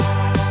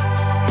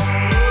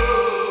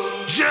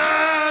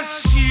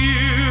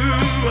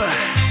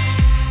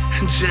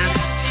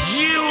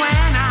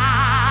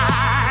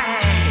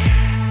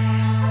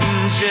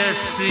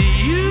just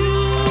you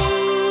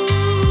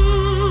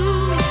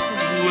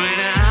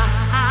and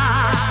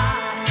I,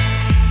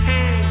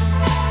 hey,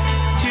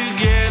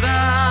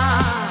 together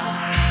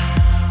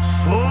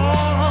forever.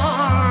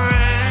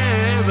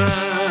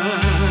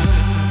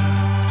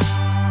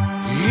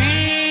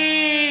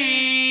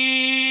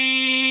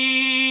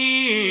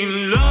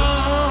 In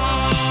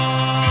love.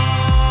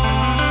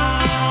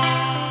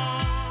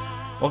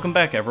 Welcome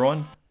back,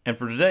 everyone. And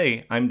for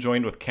today, I'm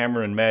joined with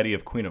Cameron and Maddie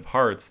of Queen of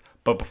Hearts.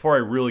 But before I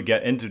really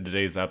get into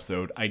today's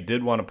episode, I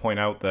did want to point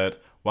out that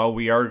while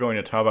we are going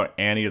to talk about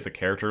Annie as a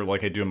character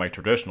like I do in my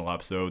traditional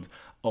episodes,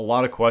 a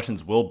lot of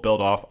questions will build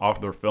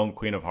off their film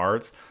Queen of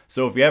Hearts.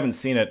 So if you haven't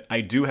seen it,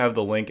 I do have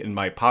the link in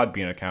my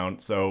Podbean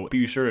account, so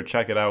be sure to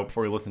check it out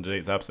before you listen to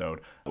today's episode.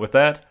 With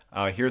that,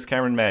 here's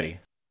Cameron and Maddie.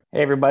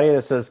 Hey everybody,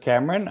 this is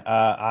Cameron.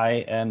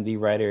 I am the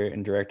writer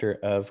and director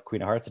of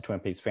Queen of Hearts, a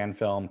Twin Peaks fan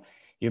film.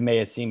 You may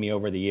have seen me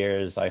over the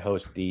years. I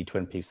host the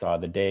Twin Peaks Thought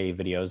of the Day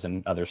videos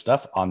and other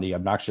stuff on the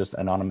Obnoxious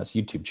Anonymous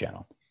YouTube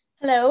channel.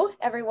 Hello,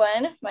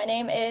 everyone. My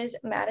name is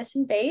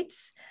Madison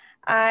Bates.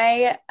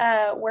 I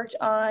worked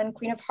on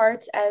Queen of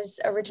Hearts as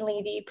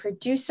originally the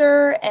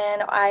producer,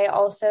 and I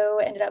also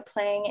ended up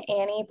playing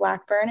Annie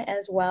Blackburn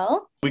as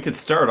well. We could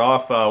start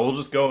off, we'll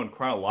just go in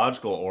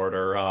chronological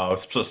order,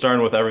 so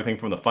starting with everything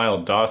from the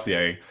final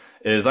dossier.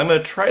 I'm going to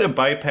try to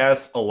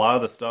bypass a lot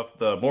of the stuff,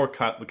 the more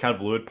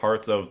convoluted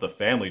parts of the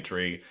family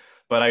tree.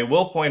 But I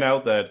will point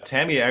out that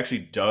Tammy actually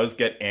does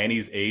get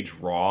Annie's age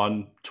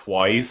wrong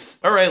twice,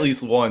 or at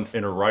least once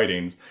in her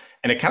writings.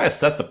 And it kind of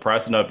sets the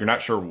precedent if you're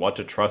not sure what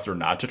to trust or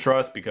not to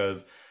trust,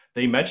 because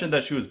they mentioned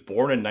that she was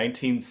born in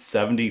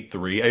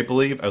 1973, I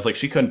believe. I was like,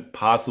 she couldn't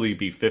possibly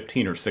be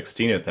 15 or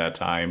 16 at that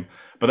time.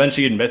 But then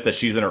she admits that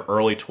she's in her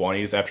early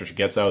 20s after she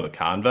gets out of the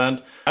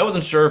convent. I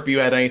wasn't sure if you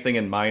had anything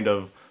in mind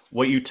of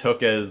what you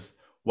took as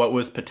what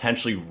was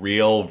potentially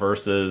real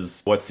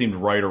versus what seemed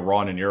right or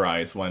wrong in your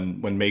eyes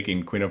when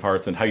making Queen of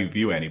Hearts, and how you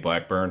view Annie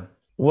Blackburn.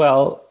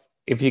 Well,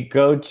 if you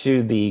go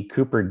to the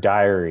Cooper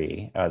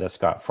diary that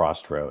Scott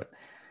Frost wrote,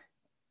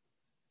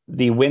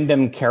 the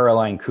Wyndham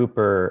Caroline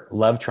Cooper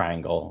love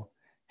triangle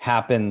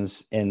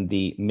happens in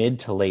the mid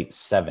to late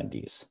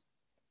 70s.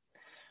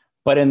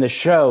 But in the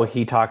show,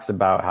 he talks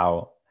about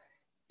how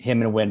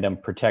him and Wyndham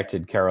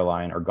protected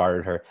Caroline or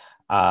guarded her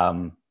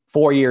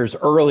 4 years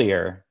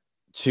earlier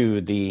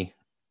to the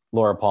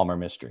Laura Palmer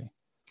mystery.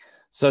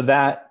 So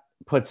that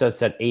puts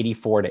us at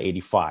 84 to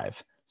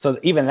 85. So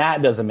even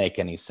that doesn't make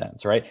any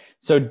sense, right?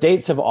 So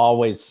dates have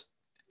always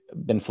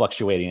been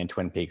fluctuating in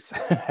Twin Peaks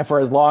for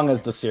as long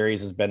as the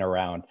series has been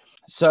around.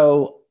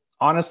 So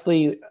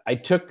honestly, I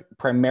took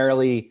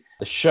primarily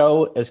the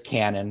show as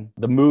canon,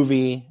 the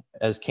movie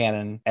as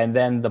canon, and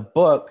then the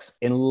books,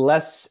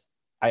 unless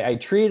I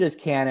treat it as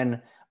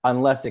canon,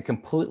 unless it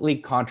completely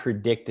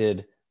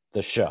contradicted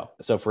the show.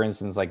 So for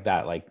instance, like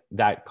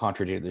that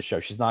contradicted the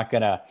show. She's not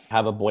going to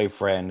have a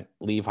boyfriend,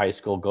 leave high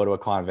school, go to a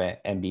convent,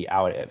 and be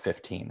out at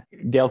 15.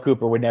 Dale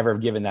Cooper would never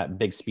have given that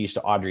big speech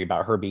to Audrey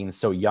about her being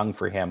so young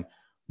for him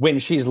when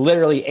she's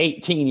literally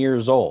 18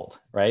 years old,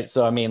 right?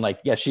 So, I mean, like,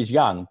 yeah, she's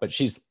young, but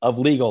she's of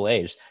legal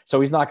age. So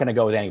he's not going to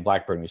go with Annie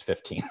Blackburn who's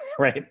 15,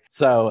 right?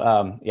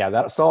 So,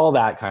 so all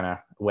that kind of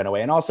went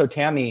away. And also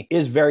Tammy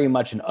is very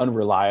much an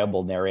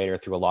unreliable narrator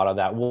through a lot of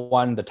that.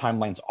 One, the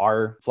timelines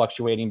are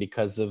fluctuating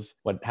because of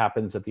what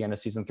happens at the end of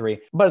season 3.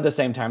 But at the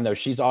same time, though,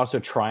 she's also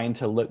trying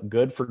to look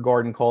good for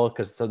Gordon Cole,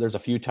 because there's a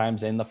few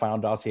times in the final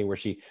dossier where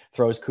she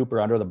throws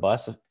Cooper under the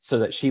bus so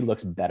that she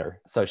looks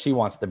better. So she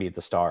wants to be the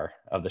star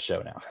of the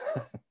show now.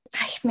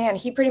 Man,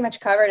 he pretty much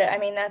covered it. I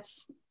mean,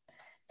 that's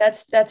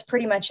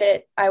pretty much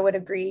it. I would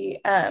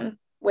agree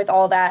with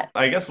all that.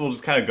 I guess we'll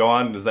just kind of go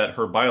on, is that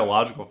her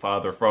biological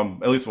father, from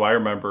at least what I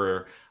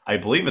remember, I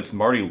believe it's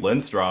Marty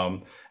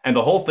Lindstrom. And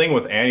the whole thing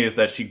with Annie is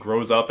that she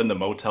grows up in the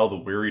motel, The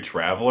Weary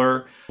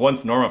Traveler.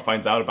 Once Norma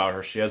finds out about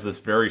her, she has this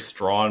very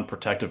strong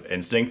protective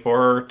instinct for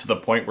her, to the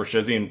point where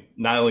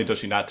not only does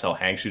she not tell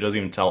Hank, she doesn't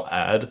even tell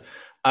Ed.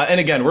 And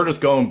again, we're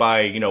just going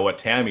by, what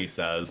Tammy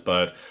says,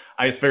 but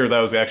I just figured that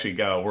was actually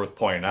worth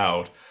pointing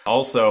out.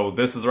 Also,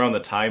 this is around the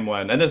time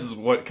when, and this is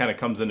what kind of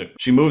comes into,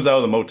 she moves out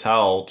of the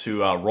motel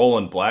to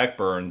Roland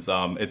Blackburn's.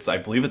 I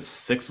believe it's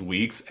 6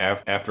 weeks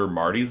after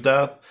Marty's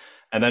death.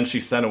 And then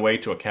she's sent away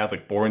to a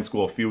Catholic boarding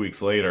school a few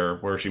weeks later,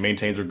 where she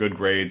maintains her good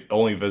grades,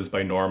 only visited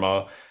by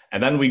Norma.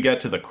 And then we get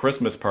to the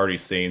Christmas party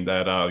scene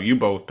that you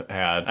both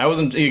had. I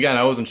wasn't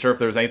sure if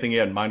there was anything you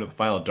had in mind with the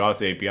final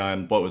dossier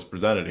beyond what was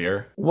presented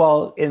here.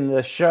 Well, in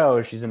the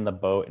show, she's in the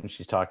boat and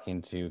she's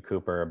talking to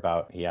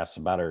Cooper he asks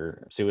about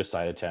her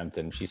suicide attempt,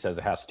 and she says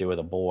it has to do with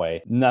a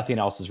boy. Nothing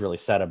else is really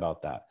said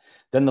about that.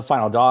 Then the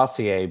final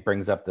dossier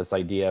brings up this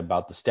idea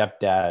about the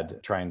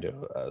stepdad trying to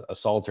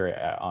assault her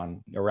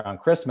around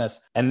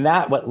Christmas, and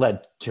that what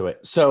led to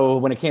it. So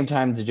when it came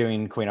time to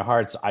doing Queen of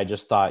Hearts, I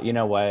just thought, you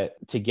know what,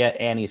 to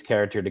get Annie's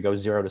character to go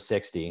 0 to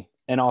 60,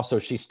 and also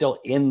she's still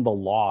in the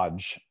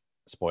lodge,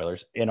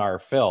 spoilers, in our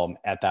film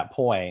at that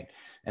point,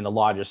 and the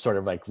lodge is sort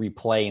of like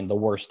replaying the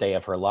worst day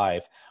of her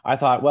life. I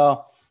thought,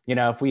 well, You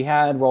know, if we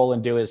had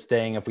Roland do his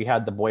thing, if we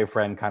had the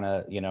boyfriend kind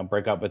of,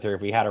 break up with her,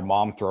 if we had her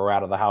mom throw her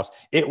out of the house,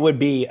 it would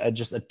be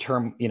just a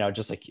term,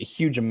 just like a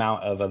huge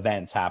amount of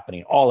events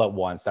happening all at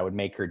once that would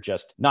make her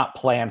just not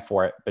plan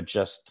for it, but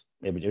just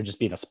it would just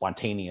be a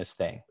spontaneous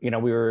thing. We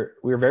were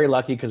very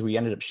lucky because we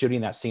ended up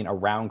shooting that scene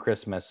around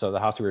Christmas. So the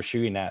house we were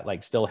shooting at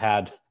still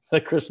had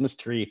the Christmas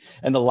tree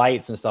and the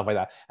lights and stuff like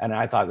that. And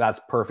I thought that's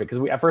perfect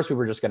because at first we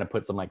were just going to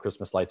put some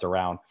Christmas lights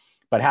around,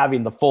 but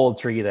having the full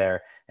tree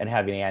there and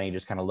having Annie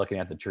just kind of looking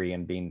at the tree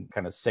and being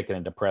kind of sickened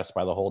and depressed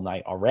by the whole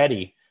night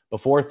already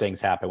before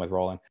things happen with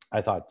Roland,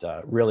 I thought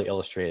really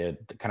illustrated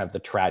kind of the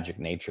tragic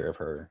nature of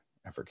her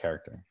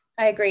character.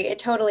 I agree. It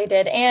totally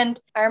did. And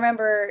I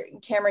remember,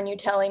 Cameron, you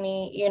telling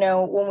me,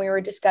 when we were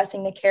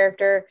discussing the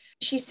character,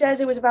 she says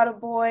it was about a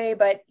boy,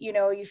 but,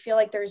 you feel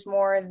like there's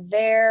more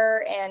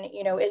there. And,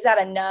 is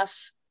that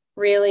enough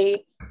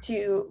really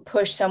to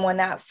push someone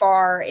that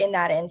far in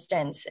that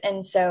instance?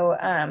 And so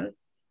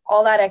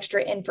all that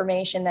extra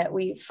information that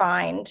we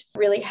find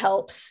really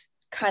helps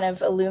kind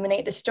of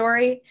illuminate the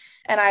story.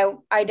 And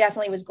I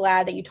definitely was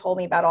glad that you told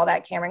me about all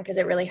that, Cameron, because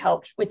it really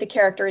helped with the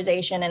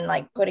characterization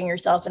and putting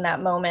yourself in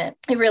that moment.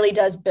 It really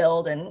does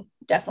build and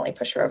definitely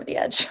push her over the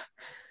edge.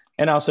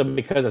 And also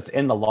because it's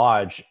in the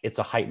lodge, it's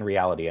a heightened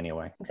reality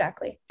anyway.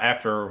 Exactly.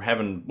 After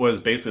having was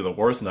basically the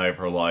worst night of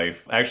her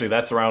life, actually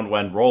that's around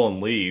when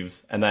Roland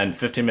leaves and then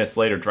 15 minutes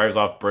later drives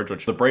off bridge,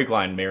 which the brake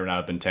line may or not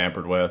have been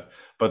tampered with.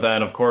 But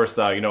then, of course,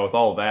 with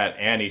all of that,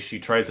 Annie, she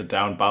tries to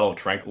down a bottle of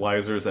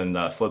tranquilizers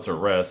and slits her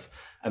wrists.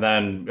 And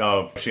then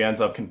she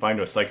ends up confined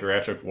to a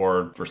psychiatric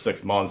ward for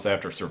 6 months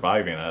after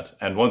surviving it.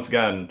 And once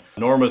again,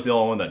 Norma's the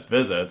only one that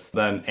visits.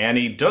 Then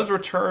Annie does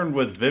return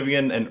with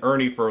Vivian and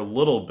Ernie for a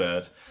little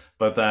bit.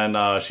 But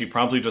then she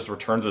promptly just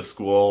returns to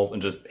school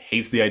and just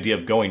hates the idea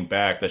of going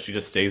back, that she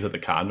just stays at the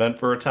convent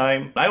for a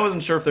time. I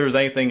wasn't sure if there was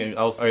anything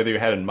else either you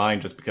had in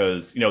mind, just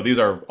because, these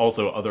are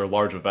also other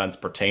large events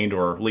pertained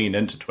or lean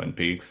into Twin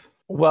Peaks.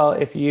 Well,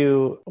 if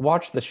you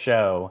watch the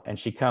show and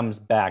she comes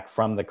back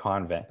from the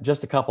convent,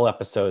 just a couple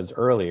episodes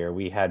earlier,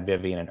 we had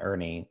Vivian and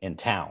Ernie in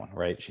town,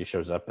 right? She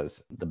shows up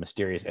as the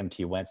mysterious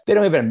MT Wentz. They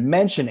don't even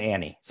mention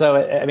Annie. So,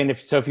 I mean,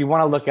 if you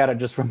want to look at it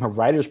just from a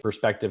writer's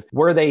perspective,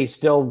 were they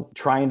still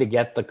trying to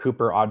get the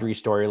Cooper Audrey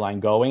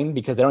storyline going?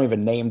 Because they don't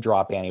even name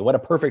drop Annie. What a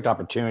perfect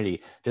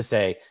opportunity to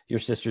say, your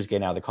sister's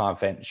getting out of the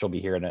convent. She'll be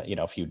here in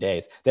a few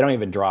days. They don't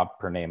even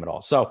drop her name at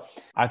all. So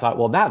I thought,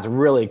 well, that's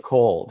really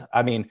cold.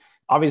 I mean,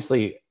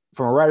 obviously,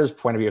 from a writer's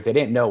point of view, if they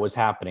didn't know what was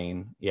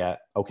happening, yeah,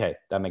 okay,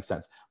 that makes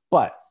sense.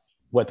 But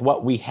with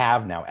what we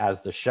have now as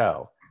the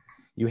show,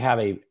 you have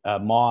a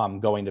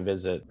mom going to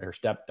visit her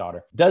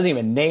stepdaughter, doesn't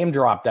even name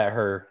drop that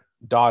her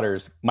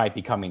daughters might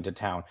be coming to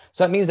town.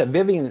 So that means that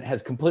Vivian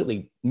has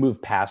completely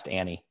moved past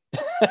Annie.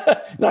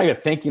 Not even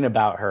thinking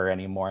about her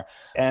anymore.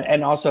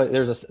 And also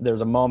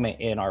there's a moment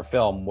in our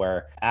film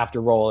where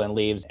after Roland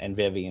leaves and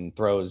Vivian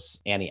throws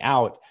Annie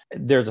out,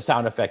 there's a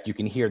sound effect. You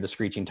can hear the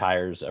screeching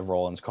tires of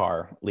Roland's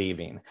car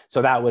leaving.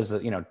 So that was,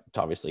 to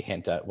obviously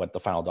hint at what the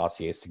final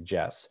dossier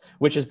suggests,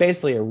 which is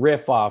basically a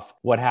riff off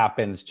what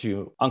happens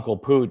to Uncle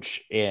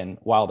Pooch in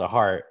Wild at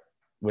Heart,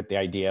 with the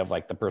idea of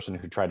the person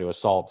who tried to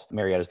assault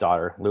Marietta's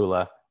daughter,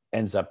 Lula,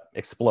 ends up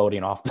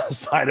exploding off the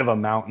side of a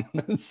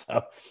mountain.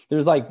 So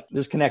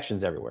there's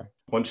connections everywhere.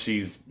 Once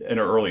she's in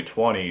her early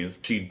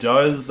 20s, she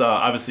does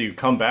obviously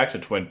come back to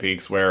Twin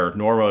Peaks, where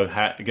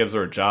Norma gives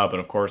her a job. And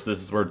of course,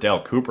 this is where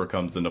Dale Cooper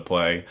comes into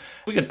play.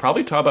 We could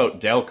probably talk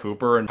about Dale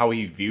Cooper and how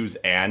he views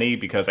Annie,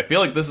 because I feel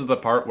like this is the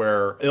part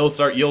where you'll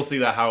see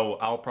that how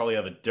I'll probably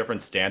have a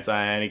different stance on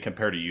Annie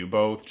compared to you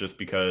both, just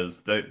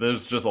because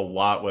there's just a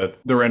lot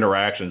with their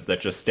interactions that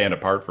just stand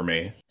apart for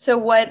me. So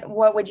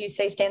what would you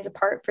say stands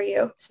apart for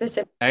you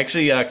specifically?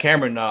 Actually,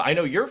 Cameron, I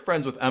know you're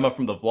friends with Emma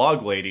from the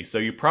Vlog Lady, so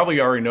you probably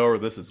already know where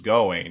this is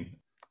going.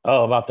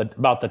 Oh, about the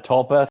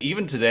tulpa.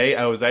 Even today,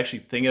 I was actually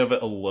thinking of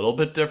it a little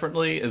bit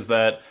differently. Is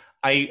that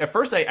at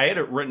first I had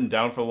it written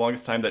down for the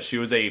longest time that she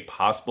was a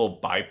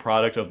possible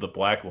byproduct of the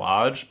Black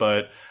Lodge,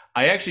 but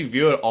I actually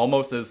view it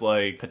almost as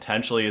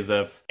potentially as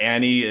if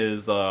Annie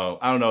is I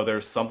don't know,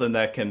 there's something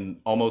that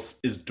can almost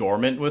is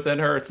dormant within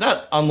her. It's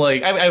not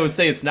unlike I would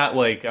say it's not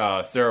like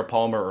Sarah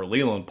Palmer or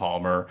Leland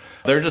Palmer.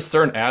 There are just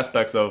certain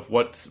aspects of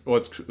what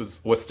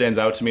stands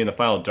out to me in the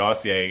final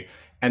dossier.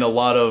 And a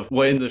lot of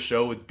what in the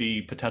show would be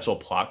potential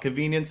plot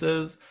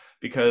conveniences,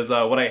 because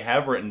what I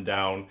have written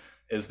down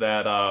is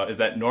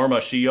that Norma,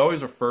 she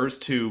always refers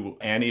to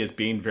Annie as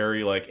being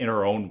very in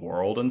her own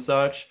world and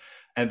such.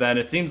 And then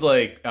it seems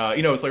it's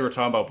like we were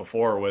talking about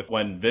before with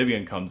when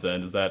Vivian comes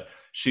in, is that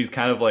she's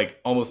kind of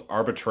almost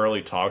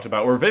arbitrarily talked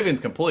about, where Vivian's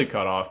completely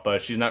cut off,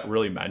 but she's not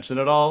really mentioned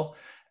at all.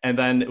 And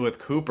then with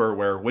Cooper,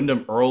 where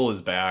Wyndham Earl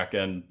is back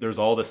and there's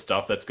all this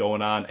stuff that's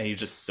going on, and he's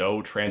just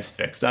so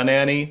transfixed on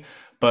Annie.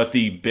 But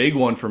the big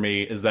one for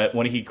me is that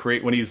when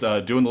he's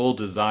doing the little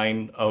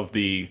design of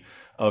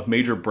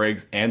Major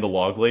Briggs and the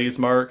Log Lady's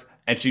mark,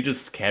 and she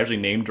just casually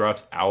name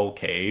drops Owl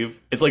Cave.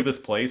 It's like this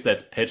place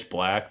that's pitch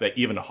black that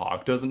even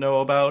Hawk doesn't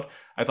know about.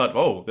 I thought,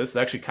 oh, this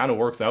actually kind of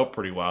works out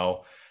pretty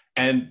well.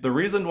 And the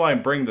reason why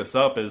I'm bringing this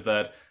up is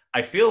that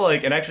I feel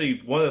like, and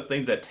actually, one of the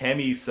things that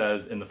Tammy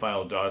says in the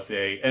final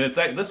dossier, and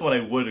this one I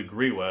would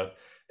agree with,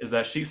 is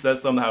that she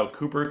says somehow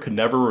Cooper could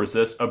never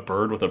resist a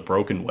bird with a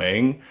broken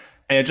wing.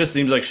 And it just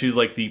seems like she's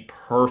like the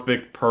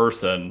perfect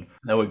person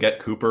that would get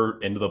Cooper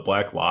into the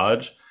Black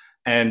Lodge.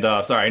 And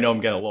sorry, I know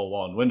I'm getting a little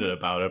long-winded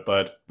about it,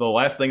 but the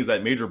last thing is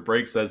that Major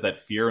Briggs says that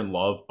fear and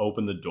love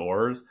open the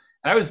doors.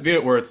 And I always view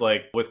it where it's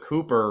like with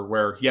Cooper,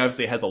 where he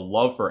obviously has a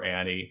love for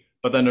Annie,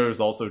 but then there's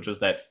also just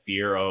that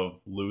fear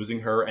of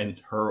losing her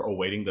and her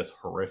awaiting this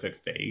horrific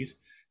fate.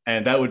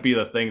 And that would be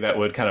the thing that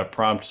would kind of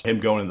prompt him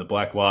going in the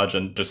Black Lodge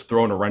and just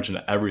throwing a wrench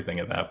into everything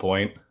at that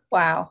point.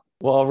 Wow.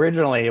 Well,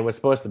 originally it was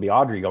supposed to be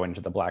Audrey going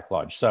to the Black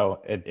Lodge,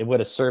 so it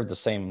would have served the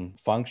same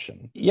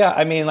function. Yeah,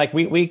 I mean, like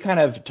we kind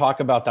of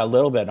talk about that a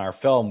little bit in our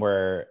film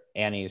where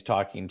Annie's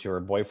talking to her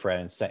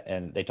boyfriend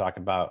and they talk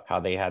about how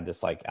they had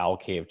this like owl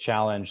cave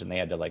challenge and they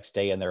had to like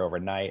stay in there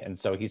overnight. And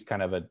so he's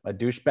kind of a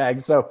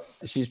douchebag. So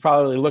she's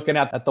probably looking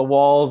at the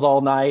walls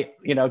all night,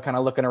 you know, kind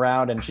of looking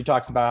around. And she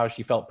talks about how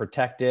she felt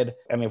protected.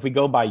 I mean, if we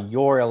go by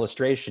your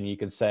illustration, you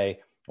could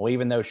say, well,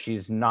 even though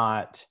she's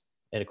not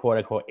a quote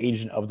unquote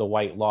agent of the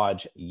White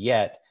Lodge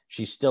yet,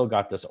 she's still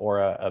got this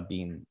aura of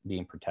being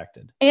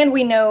protected. And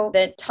we know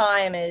that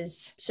time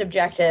is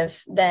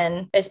subjective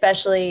then,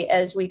 especially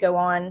as we go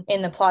on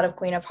in the plot of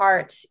Queen of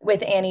Hearts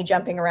with Annie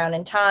jumping around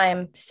in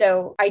time.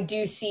 So I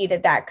do see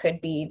that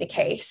could be the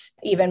case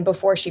even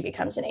before she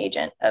becomes an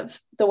agent of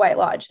the White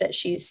Lodge, that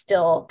she's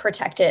still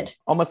protected.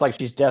 Almost like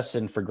she's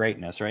destined for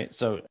greatness, right?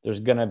 So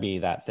there's going to be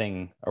that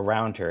thing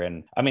around her.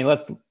 And I mean,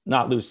 let's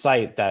not lose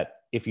sight that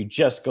if you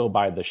just go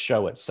by the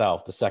show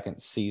itself, the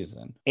second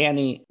season,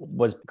 Annie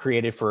was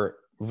created for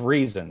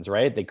reasons,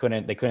 right? They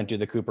couldn't do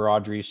the Cooper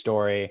Audrey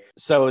story.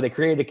 So they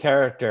created a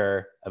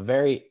character, a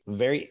very,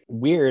 very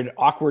weird,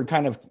 awkward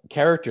kind of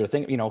character.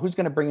 Think, you know, who's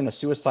going to bring in a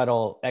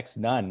suicidal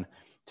ex-nun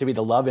to be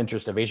the love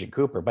interest of Agent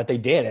Cooper? But they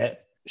did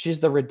it. She's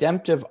the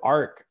redemptive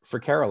arc for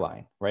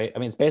Caroline, right? I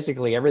mean, it's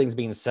basically everything's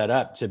being set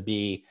up to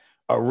be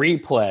a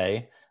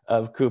replay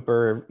of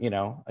Cooper, you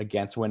know,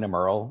 against Wyndham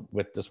Earl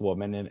with this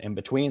woman in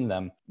between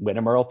them.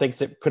 Wyndham Earl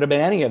thinks it could have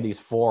been any of these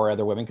four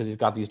other women because he's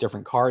got these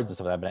different cards and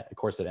stuff like that. But of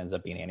course, it ends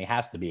up being Annie. It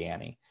has to be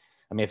Annie.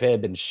 I mean, if it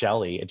had been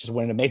Shelley, it just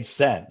wouldn't have made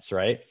sense,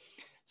 right?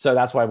 So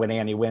that's why when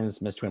Annie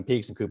wins Miss Twin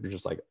Peaks and Cooper's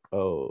just like,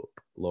 oh,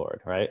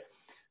 Lord, right?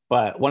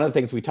 But one of the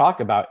things we talk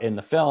about in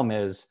the film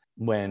is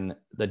when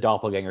the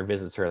doppelganger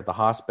visits her at the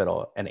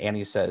hospital and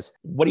Annie says,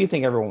 what do you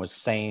think everyone was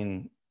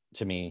saying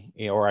to me,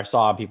 you know, or I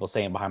saw people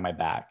saying behind my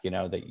back, you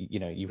know, that, you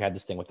know, you had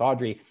this thing with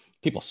Audrey,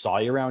 people saw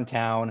you around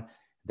town,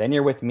 then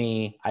you're with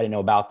me. I didn't know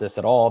about this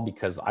at all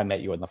because I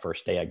met you on the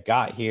first day I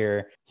got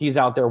here. He's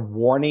out there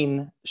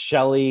warning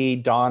Shelley,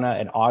 Donna,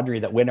 and Audrey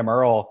that Wyndham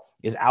Earl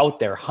is out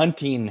there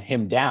hunting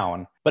him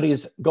down, but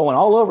he's going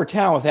all over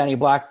town with Annie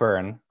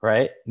Blackburn,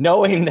 right?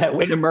 Knowing that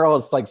Wyndham Earl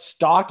is like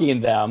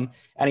stalking them,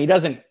 and he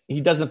doesn't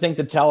think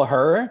to tell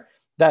her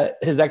that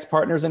his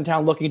ex-partner's in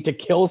town looking to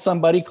kill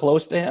somebody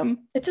close to him.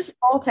 It's a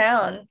small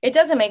town. It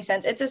doesn't make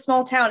sense. It's a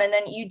small town. And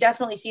then you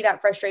definitely see that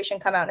frustration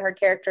come out in her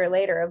character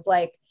later of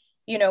like,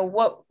 you know,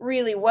 what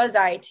really was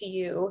I to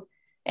you?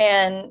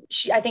 And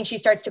I think she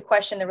starts to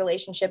question the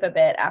relationship a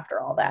bit after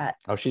all that.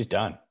 Oh, she's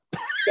done.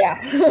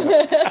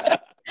 Yeah.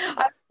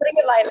 I'm putting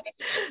it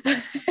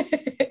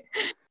lightly.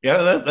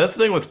 Yeah, that's the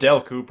thing with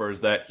Dale Cooper is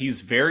that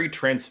he's very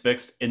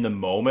transfixed in the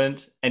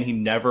moment and he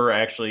never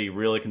actually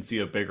really can see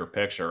a bigger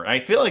picture. And I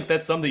feel like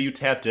that's something you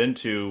tapped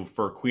into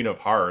for Queen of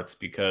Hearts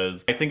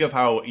because I think of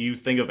how you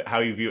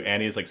view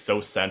Annie as like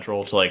so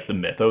central to like the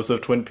mythos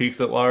of Twin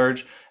Peaks at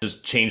large.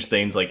 Just change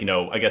things like, you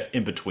know, I guess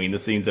in between the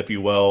scenes, if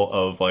you will,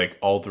 of like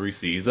all three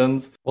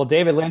seasons. Well,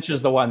 David Lynch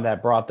is the one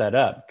that brought that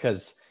up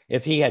because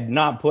if he had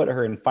not put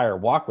her in Fire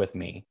Walk with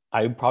Me,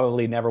 I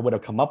probably never would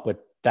have come up with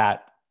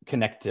that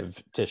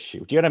connective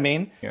tissue. Do you know what I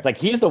mean? Yeah. Like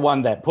he's the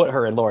one that put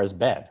her in Laura's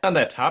bed. On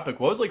that topic,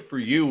 what was it like for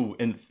you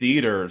in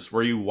theaters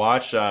where you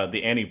watch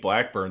the Annie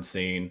Blackburn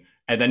scene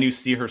and then you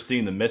see her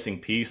seeing the missing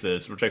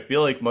pieces, which I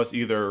feel like must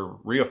either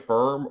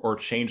reaffirm or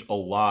change a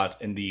lot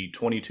in the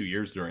 22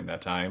 years during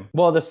that time?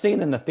 Well, the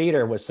scene in the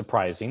theater was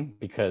surprising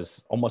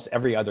because almost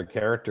every other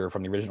character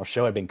from the original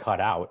show had been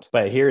cut out.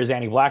 But here's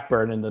Annie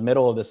Blackburn in the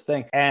middle of this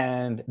thing.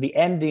 And the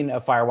ending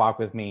of Fire Walk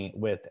with Me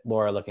with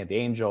Laura looking at the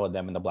angel and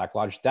them in the Black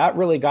Lodge, that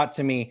really got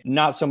to me,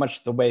 not so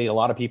much the way a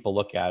lot of people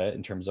look at it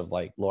in terms of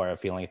like Laura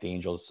feeling like the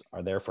angels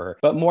are there for her,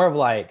 but more of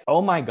like,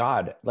 oh my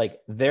God, like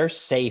they're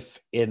safe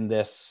in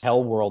this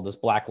hell world,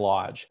 this Black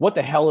Lodge. What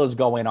the hell is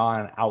going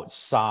on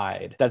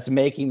outside that's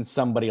making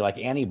somebody like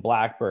Annie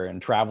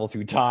Blackburn travel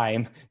through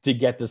time to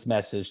get this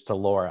message to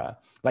Laura?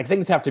 Like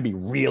things have to be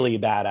really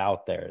bad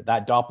out there.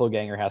 That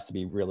doppelganger has to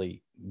be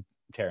really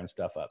tearing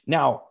stuff up.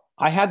 Now,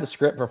 I had the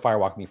script for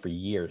Firewalk Me for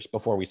years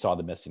before we saw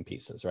the missing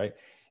pieces, right?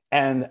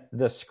 And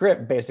the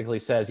script basically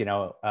says,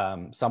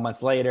 some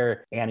months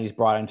later, Annie's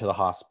brought into the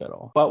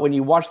hospital. But when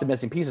you watch The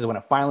Missing Pieces, when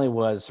it finally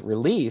was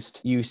released,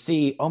 you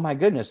see, oh my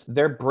goodness,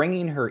 they're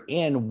bringing her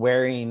in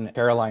wearing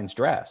Caroline's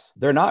dress.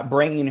 They're not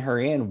bringing her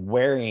in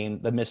wearing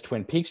the Miss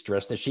Twin Peaks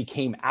dress that she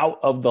came out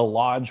of the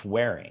lodge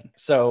wearing.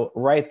 So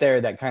right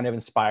there, that kind of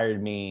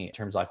inspired me in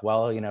terms of like,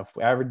 well, if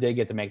we ever did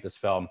get to make this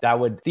film, that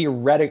would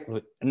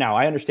theoretically, now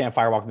I understand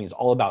Fire Walk with Me is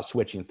all about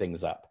switching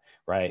things up.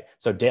 Right.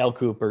 So Dale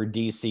Cooper,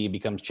 DC,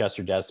 becomes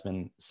Chester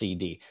Desmond,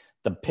 CD.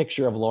 The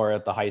picture of Laura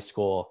at the high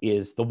school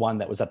is the one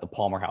that was at the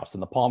Palmer House.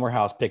 And the Palmer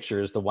House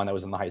picture is the one that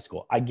was in the high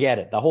school. I get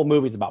it. The whole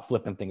movie's about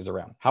flipping things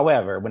around.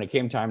 However, when it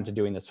came time to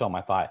doing this film,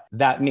 I thought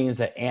that means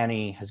that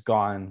Annie has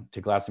gone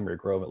to Glastonbury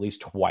Grove at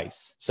least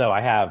twice. So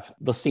I have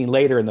the scene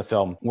later in the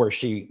film where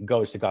she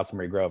goes to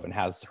Glastonbury Grove and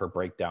has her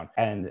breakdown.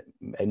 And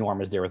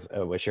Norma's there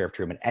with Sheriff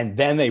Truman. And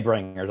then they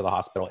bring her to the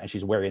hospital and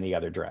she's wearing the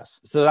other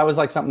dress. So that was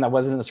like something that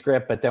wasn't in the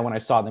script. But then when I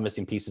saw The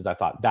Missing Pieces, I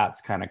thought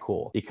that's kind of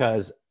cool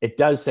because it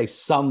does say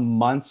some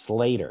months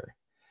later.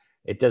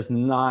 It does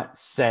not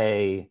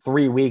say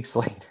 3 weeks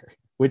later,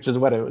 which is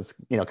what it was,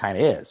 kind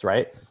of is,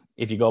 right?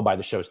 If you go by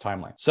the show's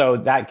timeline. So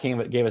that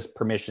gave us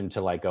permission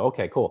to like go,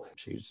 okay, cool.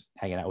 She's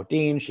hanging out with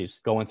Dean. She's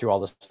going through all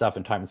this stuff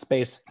in time and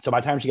space. So by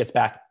the time she gets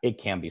back, it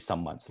can be some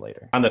months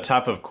later. On the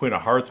top of Queen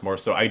of Hearts more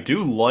so, I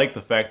do like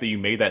the fact that you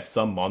made that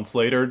some months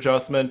later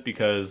adjustment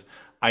because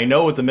I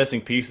know with The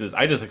Missing Pieces,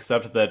 I just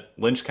accepted that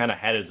Lynch kind of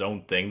had his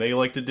own thing that he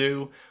liked to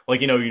do.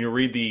 Like, you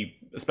read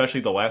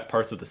especially the last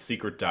parts of The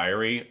Secret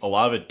Diary, a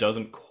lot of it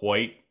doesn't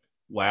quite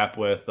lap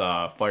with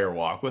Fire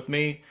Walk with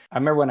Me. I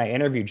remember when I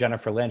interviewed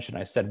Jennifer Lynch and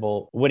I said,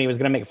 well, when he was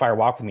going to make Fire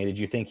Walk with Me, did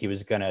you think he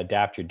was going to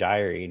adapt your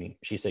diary? And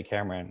she said,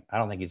 Cameron, I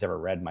don't think he's ever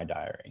read my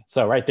diary.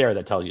 So right there,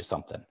 that tells you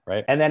something,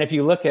 right? And then if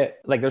you look at,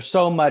 like, there's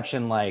so much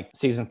in like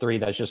season 3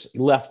 that's just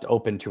left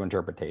open to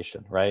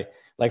interpretation, right?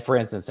 Like, for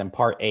instance, in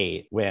part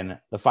 8, when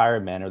the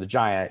fireman or the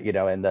giant,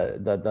 and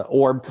the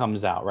orb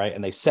comes out, right?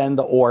 And they send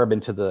the orb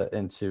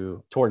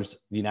towards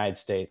the United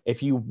States.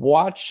 If you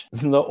watch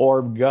the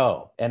orb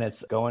go and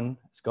it's going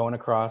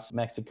across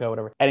Mexico,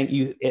 whatever, and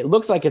it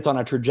looks like it's on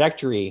a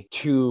trajectory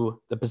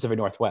to the Pacific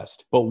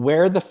Northwest. But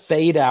where the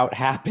fade out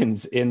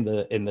happens in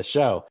the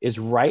show is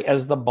right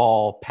as the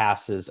ball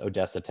passes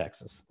Odessa,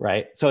 Texas,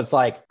 right? So it's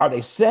like, are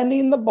they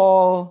sending the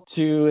ball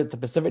to the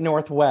Pacific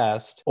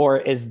Northwest, or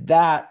is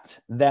that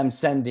them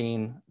sending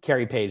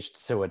Carrie Page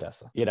to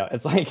Odessa?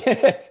 It's like,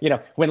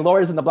 when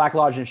Laura's in the Black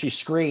Lodge and she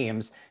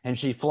screams and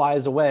she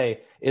flies away,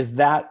 is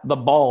that the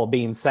ball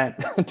being sent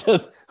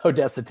to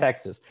Odessa,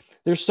 Texas?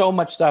 There's so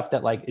much stuff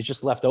that like is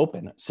just left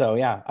open. So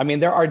yeah, I mean,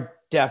 there are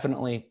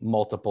definitely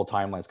multiple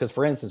timelines. Because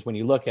for instance, when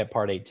you look at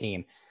part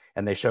 18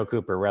 and they show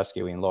Cooper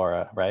rescuing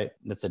Laura, right?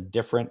 It's a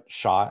different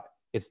shot.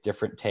 It's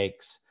different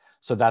takes.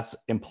 So that's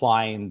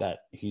implying that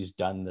he's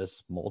done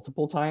this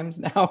multiple times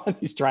now and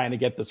he's trying to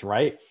get this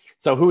right.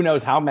 So who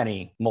knows how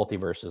many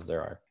multiverses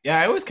there are.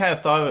 Yeah, I always kind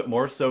of thought of it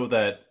more so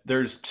that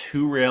there's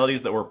two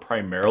realities that we're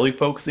primarily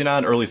focusing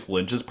on, or at least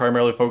Lynch is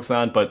primarily focused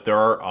on, but there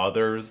are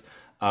others.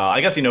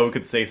 I guess, we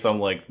could say some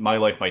like My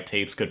Life, My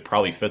Tapes could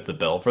probably fit the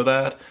bill for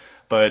that.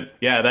 But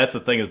yeah, that's the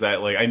thing is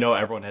that like I know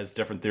everyone has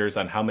different theories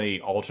on how many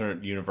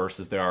alternate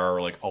universes there are,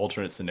 or like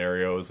alternate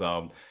scenarios.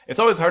 It's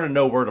always hard to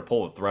know where to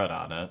pull the thread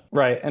on it.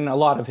 Right, and a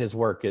lot of his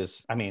work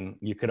is, I mean,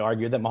 you could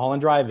argue that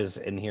Mulholland Drive is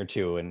in here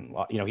too, and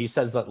he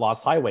says that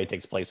Lost Highway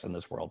takes place in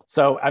this world.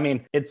 So I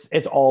mean,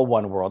 it's all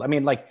one world. I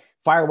mean, like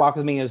Fire Walk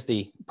with Me is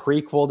the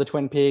prequel to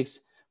Twin Peaks.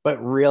 But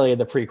really,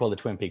 the prequel to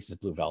Twin Peaks is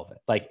Blue Velvet.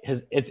 Like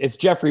it's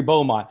Jeffrey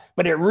Beaumont,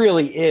 but it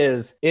really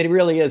is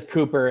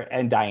Cooper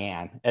and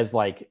Diane as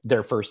like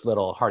their first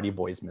little Hardy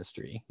Boys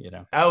mystery.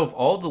 Out of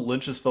all the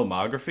Lynch's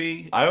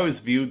filmography, I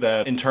always viewed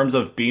that in terms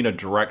of being a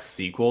direct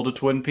sequel to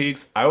Twin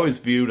Peaks. I always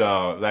viewed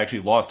that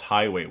actually Lost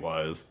Highway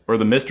was, where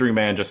the mystery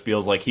man just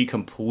feels like he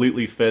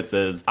completely fits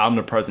as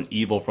omnipresent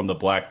evil from the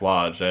Black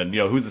Lodge. And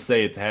who's to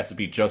say it has to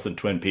be just in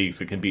Twin Peaks?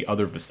 It can be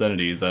other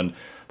vicinities, and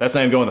that's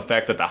not even going the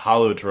fact that the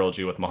Hollow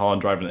trilogy with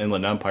Mulholland Drive and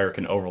Inland Empire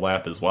can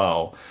overlap as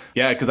well.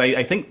 Yeah, because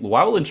I think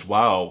Lynch,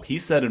 he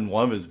said in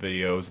one of his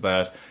videos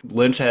that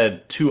Lynch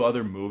had 2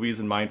 other movies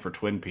in mind for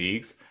Twin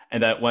Peaks,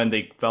 and that when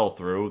they fell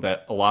through,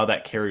 that a lot of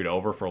that carried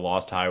over for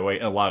Lost Highway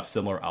and a lot of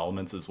similar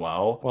elements as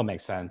well. Well, it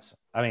makes sense.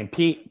 I mean,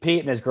 Pete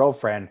and his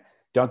girlfriend,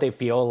 don't they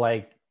feel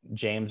like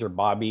James or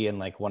Bobby and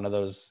like one of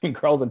those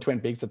girls in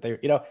Twin Peaks that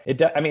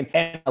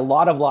and a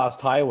lot of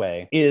Lost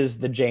Highway is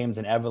the James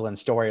and Evelyn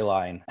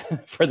storyline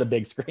for the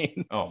big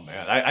screen. Oh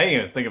man, I didn't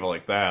even think of it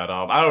like that.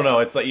 I don't know.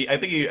 It's like I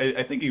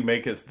think you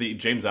make the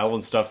James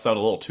Evelyn stuff sound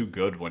a little too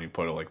good when you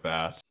put it like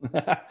that.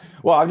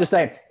 Well, I'm just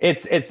saying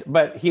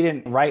but he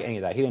didn't write any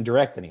of that. He didn't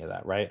direct any of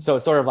that, right? So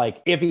it's sort of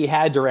like if he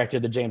had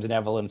directed the James and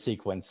Evelyn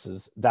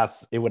sequences,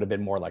 it would have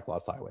been more like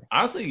Lost Highway.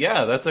 Honestly,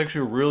 yeah, that's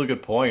actually a really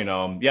good point.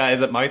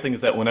 My thing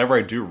is that whenever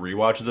I do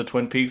rewatches of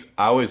Twin Peaks,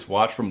 I always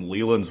watch from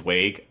Leland's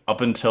Wake up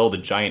until the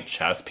giant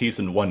chess piece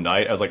in one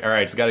night. I was like, all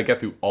right, just got to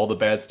get through all the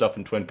bad stuff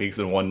in Twin Peaks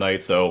in one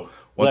night. So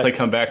once I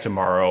come back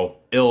tomorrow,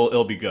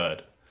 it'll be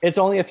good. It's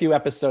only a few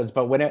episodes,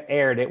 but when it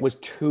aired, it was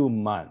 2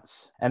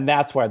 months. And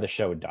that's why the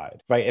show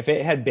died, right? If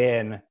it had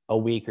been a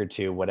week or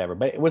two, whatever,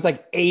 but it was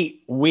like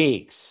 8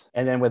 weeks.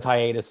 And then with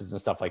hiatuses and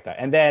stuff like that.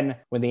 And then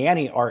when the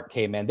Annie arc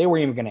came in, they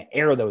weren't even going to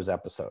air those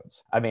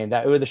episodes. I mean,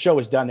 the show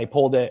was done. They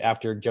pulled it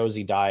after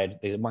Josie died.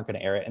 They weren't going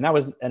to air it. And that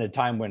was at a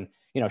time when,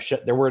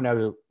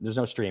 there's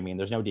no streaming,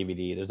 there's no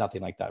DVD, there's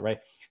nothing like that, right?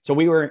 So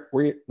we weren't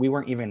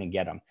even going to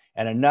get them.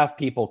 And enough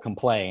people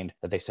complained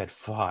that they said,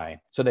 fine.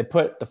 So they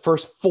put the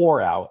first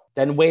 4 out,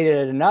 then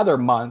waited another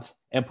month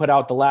and put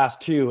out the last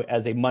 2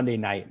 as a Monday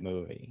night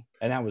movie.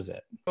 And that was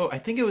it. Oh, I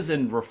think it was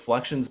in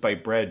Reflections by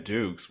Brad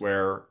Dukes,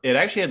 where it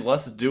actually had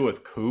less to do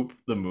with Coop,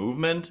 the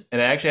movement, and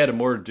it actually had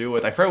more to do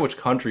with, I forget which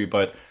country,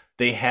 but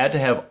they had to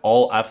have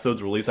all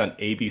episodes released on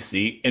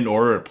ABC in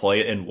order to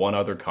play it in one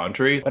other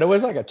country. But it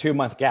was like a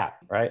 2-month gap,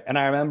 right? And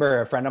I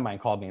remember a friend of mine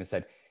called me and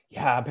said,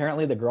 yeah,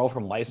 apparently the girl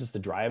from License to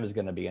Drive is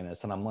going to be in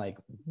this. And I'm like,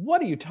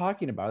 what are you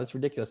talking about? It's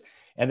ridiculous.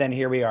 And then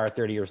here we are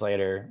 30 years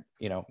later,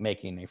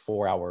 making a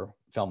 4-hour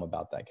film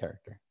about that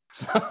character.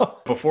 So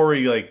before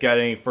we get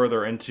any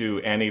further into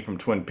Annie from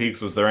Twin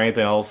Peaks, was there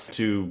anything else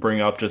to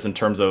bring up just in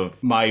terms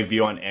of my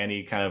view on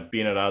Annie kind of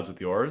being at odds with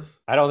yours?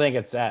 I don't think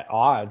it's at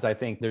odds. I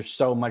think there's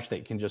so much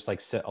that can just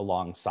sit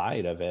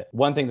alongside of it.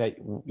 One thing that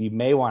you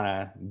may want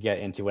to get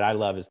into, what I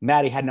love, is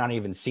Maddie had not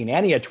even seen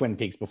any of Twin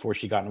Peaks before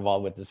she got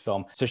involved with this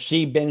film. So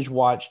she binge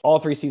watched all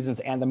 3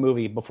 seasons and the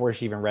movie before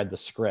she even read the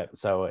script.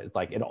 So it's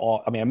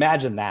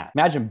imagine that.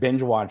 Imagine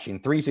binge watching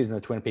 3 seasons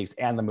of Twin Peaks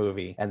and the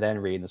movie and then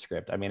reading the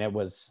script.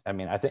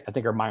 I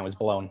think her mind was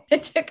blown.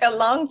 It took a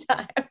long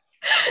time.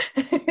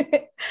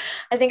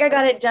 I think I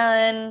got it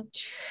done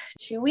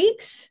 2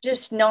 weeks,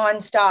 just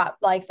nonstop.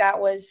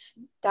 That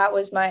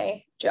was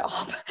my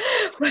job,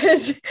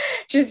 was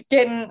just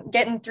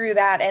getting through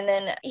that. And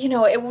then,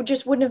 it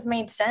just wouldn't have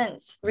made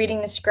sense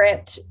reading the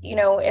script,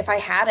 if I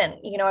hadn't,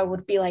 I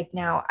would be like,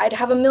 now I'd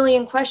have a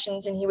million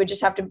questions and he would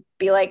just have to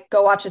be like,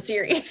 go watch a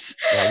series.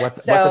 Yeah,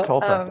 what's the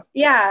toll problem?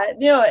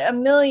 A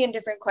million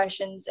different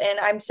questions. And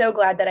I'm so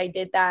glad that I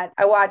did that.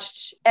 I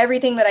watched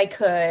everything that I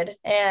could.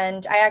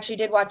 And I actually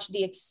did watch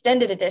the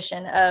extended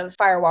edition of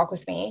Fire Walk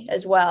with Me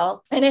as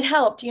well. And it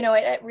helped,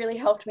 it really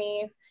helped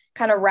me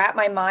kind of wrap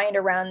my mind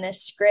around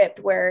this script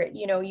where,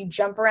 you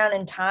jump around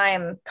in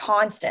time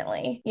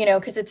constantly,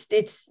 because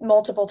it's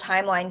multiple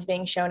timelines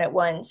being shown at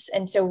once.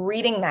 And so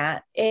reading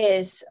that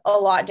is a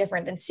lot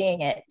different than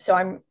seeing it. So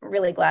I'm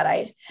really glad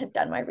I had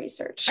done my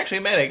research.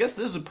 Actually, Matt, I guess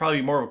this would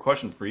probably be more of a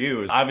question for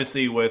you.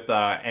 Obviously, with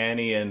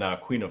Annie and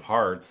Queen of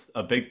Hearts,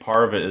 a big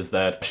part of it is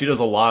that she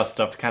does a lot of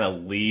stuff to kind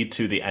of lead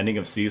to the ending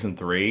of season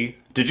 3.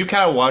 Did you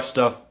kind of watch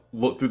stuff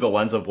look through the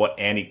lens of what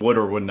Annie would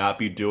or would not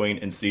be doing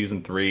in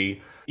season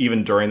 3,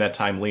 even during that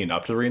time leading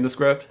up to reading the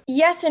script?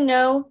 Yes and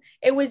no.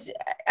 It was,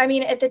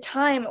 at the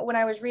time when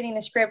I was reading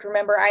the script,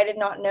 remember, I did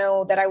not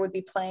know that I would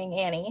be playing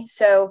Annie.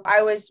 So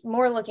I was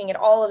more looking at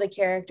all of the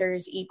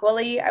characters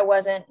equally. I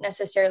wasn't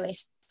necessarily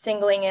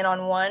singling in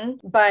on one,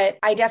 but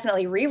I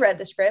definitely reread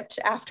the script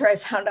after I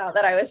found out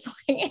that I was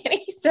playing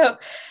Annie. So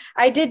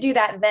I did do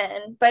that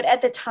then. But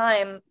at the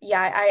time,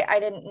 I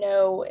didn't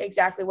know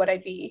exactly what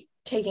I'd be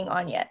taking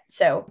on yet.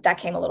 So that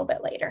came a little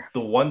bit later. The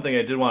one thing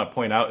I did want to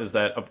point out is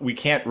that we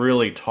can't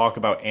really talk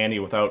about Annie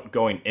without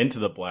going into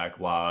the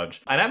Black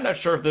Lodge. And I'm not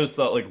sure if this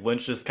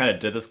Lynch just kind of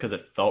did this because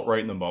it felt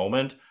right in the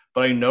moment.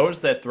 But I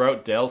noticed that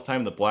throughout Dale's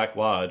time in the Black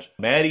Lodge,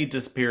 Maddie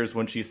disappears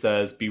when she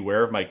says,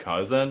 "Beware of my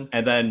cousin."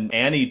 And then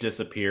Annie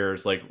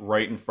disappears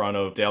right in front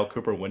of Dale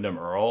Cooper Wyndham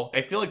Earl.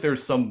 I feel like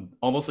there's some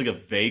almost a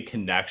vague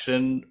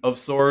connection of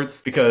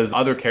sorts because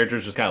other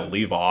characters just kind of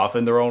leave off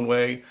in their own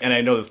way. And I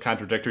know this is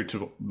contradictory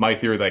to my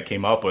theory that I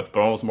came up with,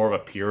 but almost more of a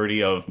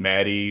purity of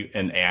Maddie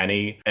and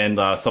Annie and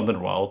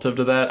something relative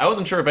to that. I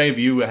wasn't sure if any of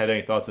you had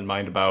any thoughts in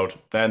mind about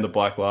that in the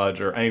Black Lodge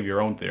or any of your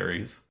own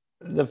theories.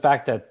 The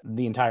fact that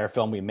the entire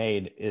film we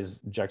made is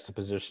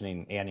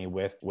juxtapositioning Annie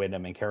with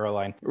Wyndham and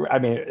Caroline.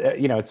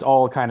 It's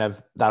all kind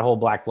of that whole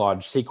Black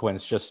Lodge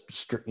sequence just,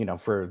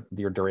 for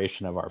the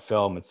duration of our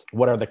film. It's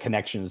what are the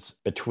connections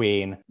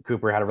between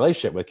Cooper had a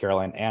relationship with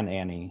Caroline and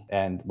Annie,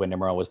 and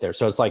Wyndham Earl was there.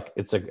 So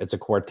it's a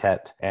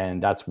quartet,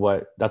 and that's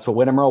what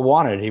Wyndham Earl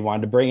wanted. He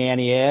wanted to bring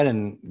Annie in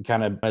and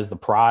kind of as the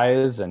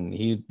prize, and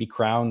he'd be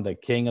crowned the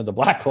king of the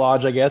Black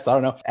Lodge, I guess. I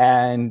don't know.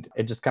 And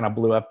it just kind of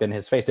blew up in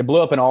his face. It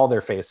blew up in all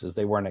their faces.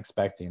 They weren't expecting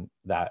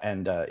that.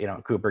 And,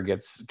 Cooper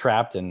gets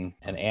trapped and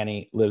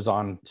Annie lives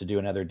on to do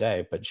another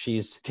day, but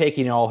she's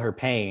taking all her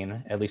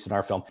pain, at least in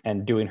our film,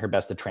 and doing her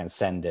best to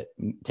transcend it,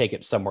 take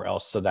it somewhere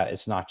else so that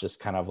it's not just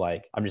kind of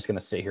like, I'm just going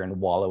to sit here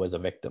and wallow as a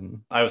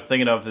victim. I was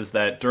thinking of is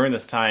that during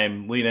this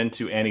time, lead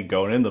into Annie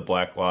going in the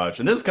Black Lodge.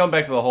 And this is coming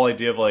back to the whole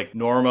idea of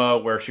Norma,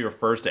 where she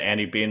refers to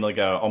Annie being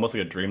almost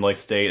like a dreamlike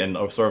state and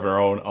sort of in her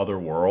own other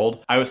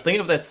world. I was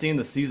thinking of that scene in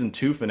the season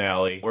 2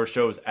 finale where it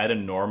shows Ed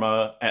and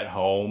Norma at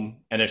home,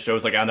 and it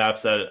shows on the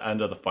opposite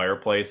end of the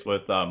fireplace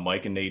with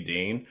Mike and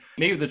Nadine.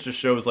 Maybe that just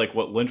shows like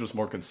what Lynch was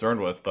more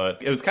concerned with,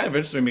 but it was kind of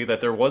interesting to me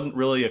that there wasn't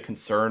really a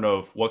concern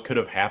of what could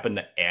have happened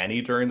to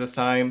Annie during this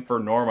time. For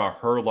Norma,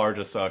 her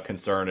largest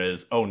concern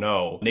is, oh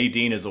no,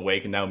 Nadine is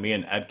awake and now me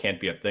and Ed can't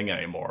be a thing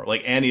anymore.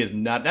 Like Annie is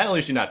not only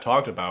is she not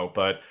talked about,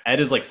 but Ed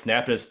is like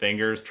snapping his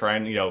fingers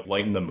trying,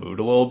 lighten the mood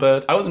a little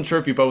bit. I wasn't sure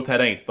if you both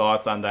had any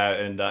thoughts on that.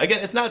 And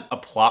again, it's not a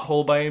plot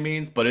hole by any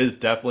means, but it is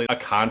definitely a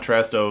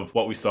contrast of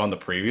what we saw in the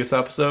previous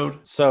episode.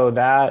 So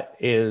that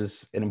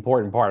is an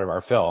important part of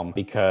our film,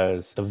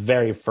 because the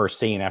very first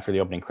scene after the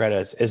opening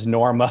credits is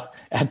Norma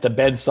at the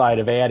bedside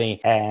of Annie,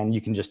 and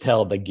you can just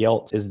tell the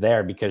guilt is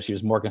there because she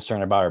was more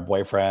concerned about her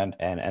boyfriend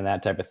and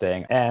that type of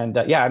thing. And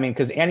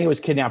because Annie was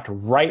kidnapped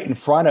right in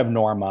front of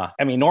Norma.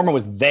 I mean, Norma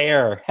was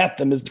there at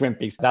the Miss Twin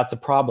Peaks. That's a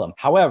problem.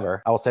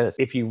 However, I will say this.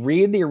 If you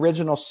read the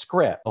original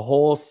script, the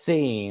whole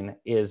scene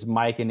is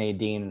Mike and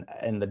Nadine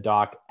in the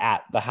dock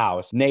at the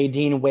house.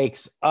 Nadine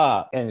wakes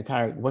up and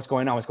kind of, what's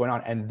going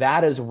on? And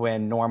that is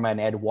when Norma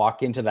and Ed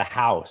walk into the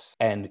house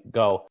and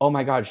go, oh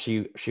my God,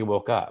 she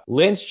woke up.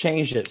 Lynch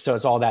changed it so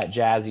it's all that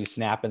jazzy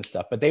snap and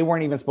stuff, but they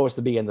weren't even supposed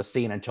to be in the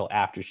scene until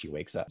after she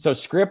wakes up. So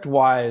script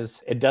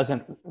wise, it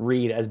doesn't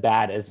read as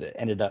bad as it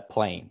ended up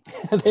playing.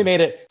 They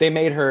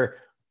made her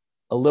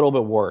a little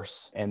bit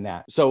worse in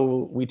that.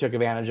 So we took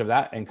advantage of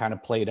that and kind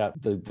of played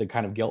up the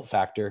kind of guilt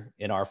factor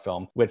in our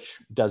film, which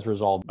does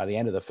resolve by the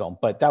end of the film.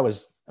 But that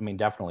was,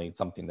 definitely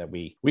something that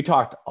we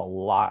talked a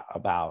lot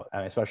about,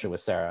 especially with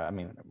Sarah.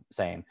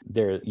 Saying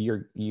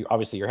you're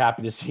obviously you're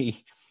happy to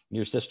see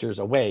your sister's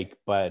awake,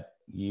 but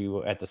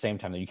you at the same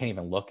time that you can't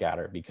even look at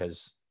her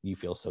because you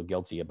feel so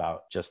guilty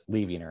about just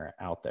leaving her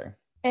out there.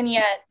 And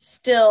yet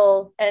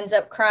still ends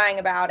up crying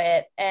about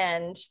it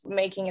and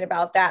making it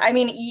about that.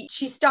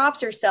 She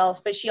stops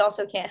herself, but she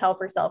also can't help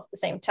herself at the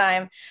same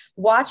time.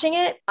 Watching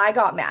it, I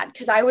got mad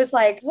because I was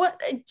like, what?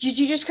 Did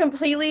you just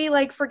completely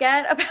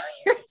forget about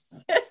your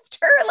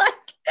sister?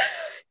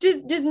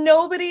 Does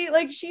nobody,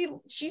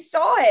 she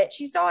saw it.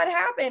 She saw it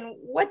happen.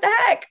 What the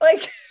heck?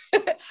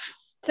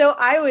 So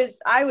I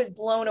was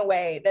blown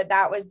away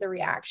that was the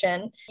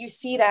reaction. You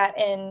see that,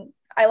 and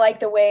I like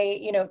the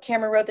way,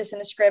 Cameron wrote this in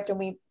the script and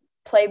we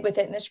played with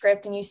it in the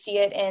script, and you see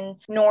it in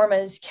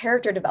Norma's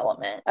character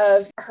development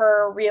of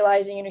her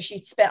realizing, she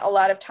spent a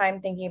lot of time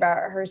thinking about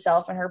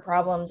herself and her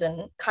problems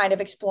and kind of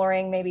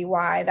exploring maybe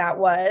why that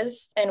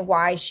was and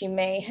why she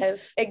may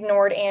have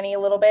ignored Annie a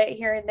little bit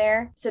here and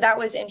there. So that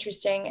was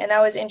interesting. And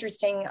that was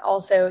interesting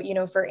also,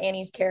 for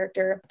Annie's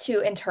character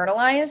to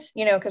internalize,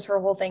 because her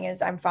whole thing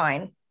is, I'm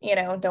fine,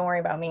 don't worry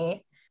about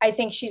me. I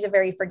think she's a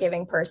very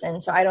forgiving person,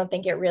 so I don't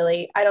think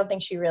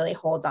she really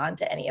holds on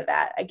to any of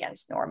that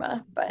against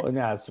Norma. But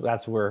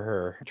that's where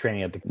her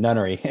training at the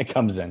nunnery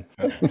comes in.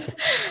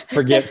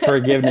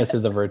 Forgiveness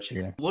is a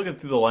virtue. Looking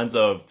through the lens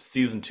of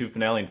season 2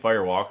 finale and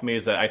Fire Walk With Me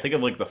is that I think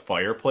of the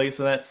fireplace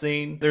in that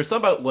scene. There's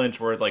something about Lynch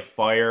where it's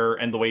fire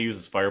and the way he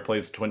uses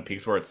fireplace, Twin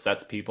Peaks, where it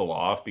sets people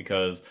off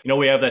because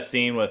we have that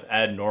scene with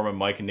Ed, Norma,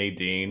 Mike, and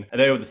Nadine, and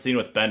then we have the scene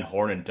with Ben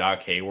Horn and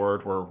Doc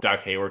Hayward where Doc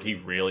Hayward he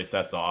really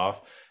sets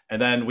off.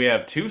 And then we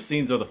have 2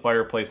 scenes of the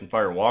fireplace and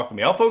Fire Walk With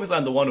Me. I'll focus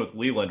on the one with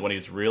Leland when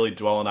he's really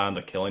dwelling on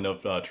the killing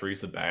of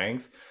Teresa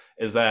Banks.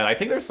 Is that I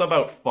think there's some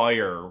about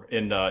fire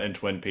in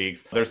Twin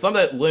Peaks. There's some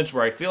that Lynch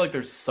where I feel like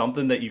there's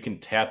something that you can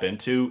tap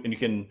into and you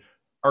can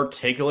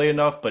articulate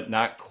enough, but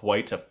not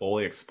quite to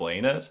fully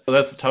explain it. So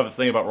that's the toughest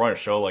thing about running a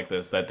show like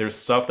this, that there's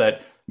stuff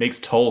that makes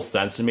total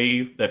sense to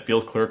me that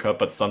feels clear cut,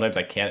 but sometimes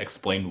I can't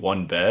explain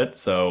one bit.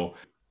 So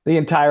the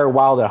entire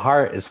Wild at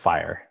Heart is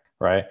fire.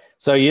 Right.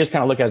 So you just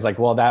kind of look at it as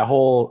well,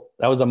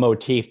 that was a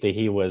motif that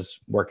he was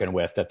working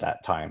with at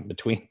that time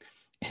between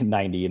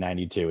 90 and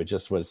 92. It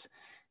just was,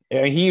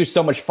 he used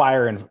so much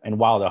fire in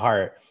Wild at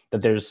Heart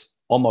that there's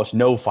almost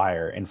no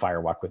fire in Fire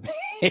Walk With Me,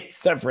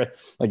 except for,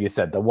 like you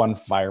said, the one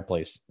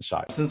fireplace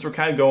shot. Since we're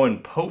kind of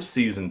going post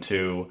season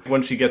 2,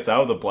 when she gets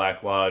out of the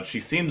Black Lodge, she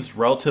seems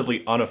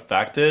relatively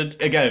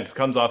unaffected. Again, it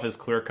comes off as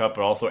clear cut,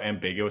 but also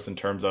ambiguous in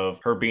terms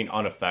of her being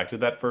unaffected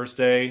that first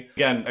day.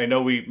 Again, I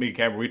know we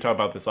talked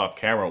about this off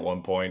camera at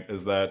one point,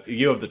 is that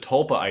you have the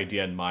Tulpa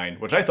idea in mind,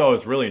 which I thought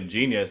was really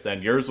ingenious,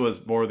 and yours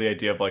was more the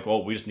idea of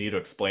we just need to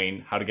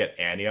explain how to get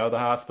Annie out of the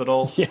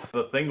hospital. Yeah.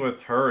 The thing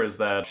with her is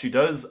that she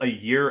does, a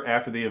year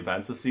after the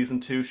events of season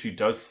 2, she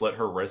does slit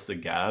her wrists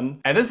again.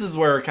 And this is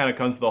where it kind of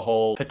comes to the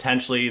whole,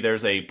 potentially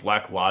there's a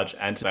Black Lodge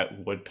entity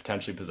that would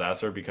potentially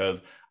possess her,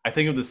 because I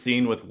think of the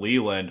scene with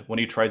Leland when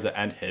he tries to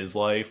end his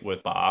life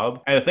with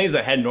Bob. And the things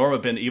that had Norma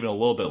been even a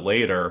little bit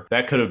later,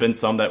 that could have been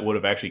some that would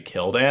have actually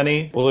killed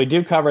Annie. Well, we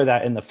do cover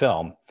that in the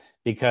film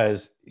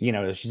because,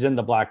 she's in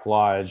the Black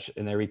Lodge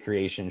in the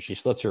recreation. She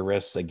slits her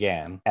wrists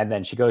again, and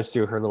then she goes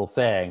through her little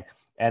thing.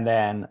 And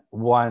then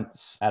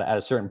once at a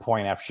certain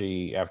point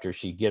after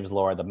she gives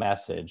Laura the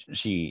message,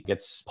 she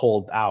gets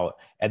pulled out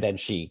and then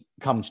she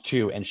comes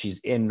to and she's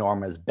in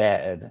Norma's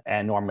bed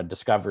and Norma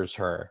discovers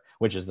her,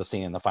 which is the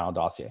scene in the final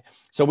dossier.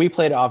 So we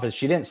played it off as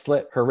she didn't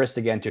slit her wrist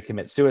again to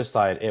commit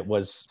suicide. It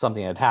was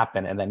something that had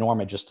happened. And then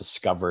Norma just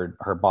discovered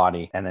her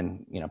body and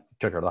then,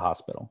 took her to the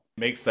hospital.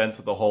 Makes sense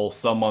with the whole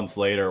some months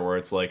later where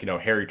it's like,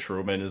 Harry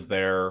Truman is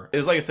there. It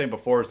was like I was saying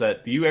before, is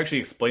that you actually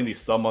explain these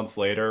some months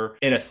later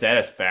in a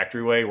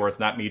satisfactory way where it's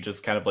not me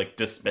just kind of like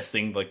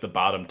dismissing like the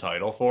bottom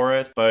title for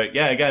it. But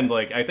yeah, again,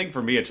 like I think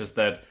for me, it's just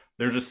that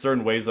there's just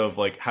certain ways of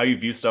like how you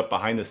view stuff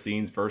behind the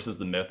scenes versus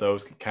the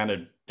mythos can kind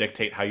of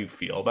dictate how you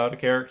feel about a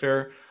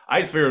character. I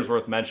just figure it was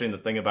worth mentioning the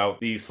thing about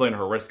the slitting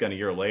her wrist gun a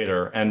year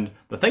later. And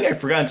the thing I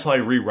forgot until I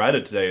reread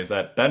it today is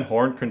that Ben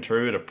Horne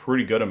contributed a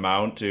pretty good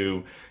amount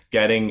to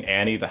getting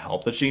Annie the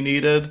help that she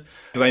needed.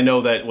 Because I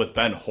know that with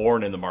Ben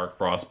Horne in the Mark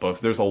Frost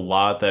books, there's a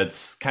lot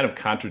that's kind of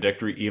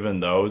contradictory, even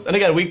those. And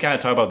again, we kind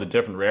of talk about the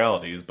different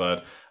realities,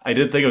 but I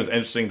did think it was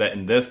interesting that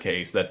in this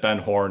case, that Ben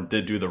Horne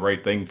did do the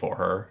right thing for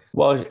her.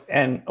 Well,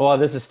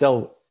 this is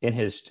still in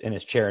his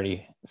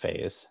charity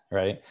phase,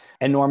 right?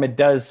 And Norma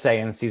does say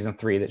in season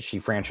 3 that she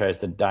franchised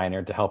the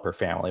diner to help her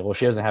family. Well,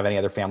 she doesn't have any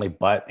other family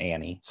but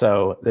Annie.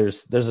 So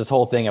there's this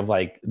whole thing of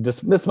like,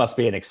 this must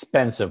be an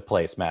expensive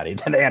place, Maddie,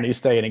 that Annie's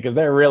staying in, because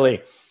they're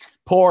really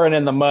pouring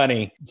in the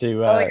money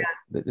to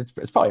it's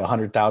probably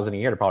 $100,000 a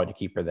year to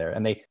keep her there.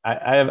 And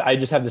I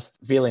just have this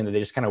feeling that they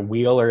just kind of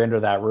wheel her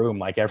into that room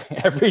like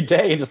every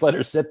day and just let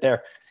her sit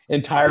there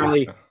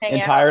entirely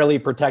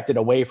protected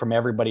away from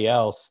everybody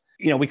else.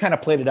 We kind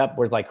of played it up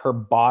where like her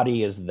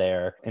body is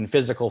there in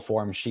physical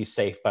form, she's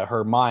safe, but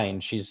her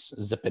mind, she's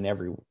zipping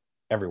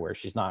everywhere.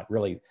 She's not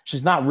really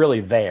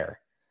there.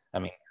 I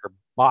mean, her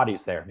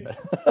body's there.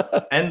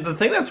 And the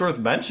thing that's worth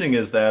mentioning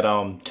is that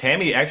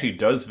Tammy actually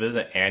does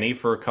visit Annie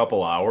for a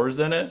couple hours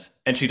in it.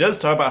 And she does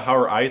talk about how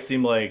her eyes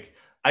seem like,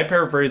 I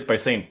paraphrase by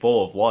saying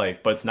full of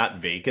life, but it's not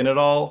vacant at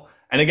all.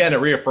 And again, it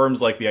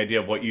reaffirms like the idea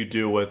of what you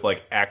do with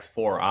like Acts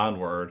 4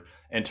 onward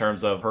in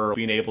terms of her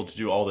being able to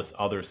do all this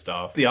other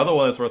stuff. The other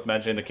one that's worth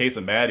mentioning, the case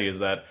of Maddie, is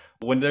that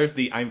when there's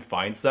the I'm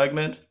fine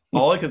segment,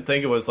 all I could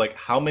think of was like,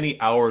 how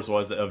many hours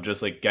was it of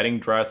just like getting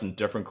dressed in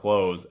different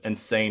clothes and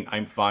saying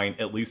I'm fine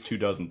at least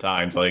 24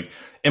 times? Like,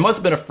 it must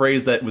have been a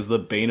phrase that was the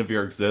bane of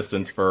your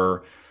existence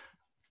for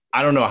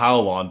I don't know how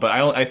long, but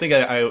I think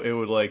it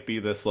would like be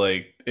this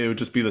like it would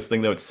just be this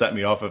thing that would set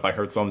me off if I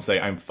heard someone say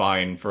I'm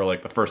fine for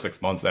like the first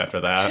 6 months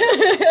after that.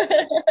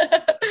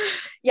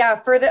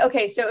 Yeah, so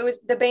it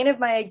was the bane of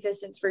my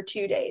existence for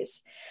 2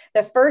 days.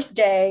 The first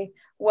day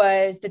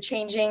was the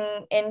changing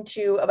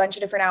into a bunch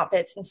of different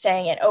outfits and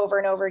saying it over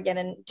and over again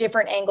in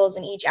different angles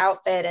in each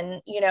outfit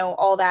and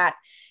all that.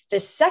 The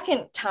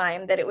second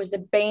time that it was the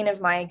bane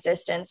of my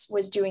existence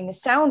was doing the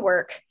sound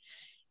work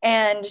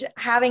and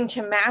having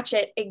to match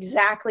it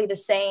exactly the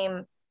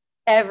same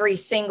every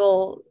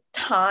single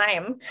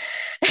time,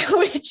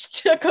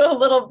 which took a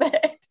little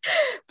bit.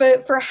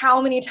 But for how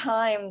many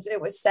times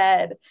it was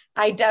said,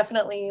 I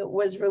definitely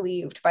was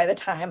relieved by the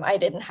time I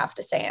didn't have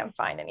to say I'm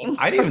fine anymore.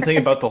 I didn't even think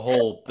about the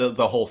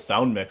whole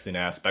sound mixing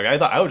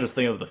aspect. I was just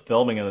thinking of the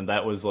filming, and then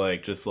that was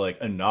like just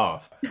like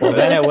enough. Well,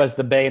 then it was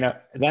the bane of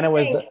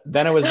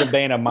the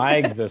bane of my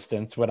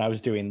existence when I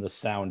was doing the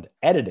sound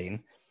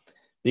editing.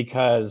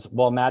 Because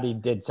while Maddie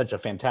did such a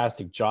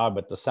fantastic job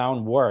with the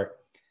sound work,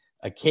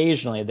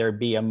 occasionally there'd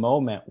be a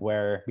moment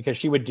where, because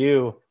she would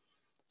do,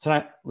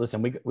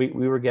 listen, we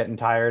were getting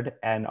tired,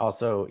 and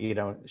also,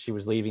 she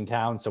was leaving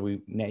town, so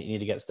we need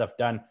to get stuff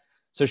done.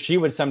 So she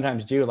would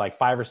sometimes do like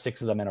 5 or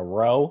 6 of them in a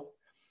row,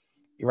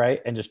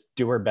 right? And just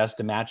do her best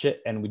to match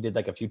it. And we did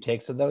like a few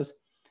takes of those.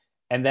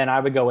 And then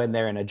I would go in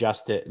there and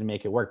adjust it and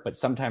make it work. But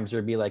sometimes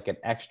there'd be like an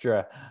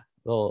extra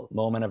little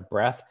moment of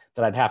breath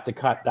that I'd have to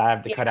cut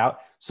out.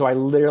 So I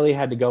literally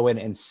had to go in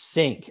and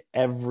sync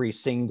every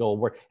single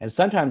word. And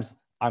sometimes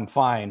I'm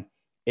fine.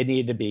 It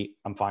needed to be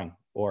I'm fine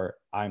or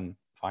I'm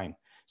fine.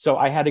 So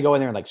I had to go in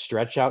there and like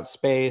stretch out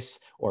space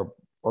or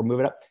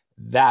move it up.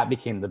 That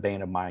became the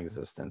bane of my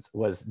existence,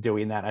 was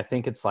doing that. I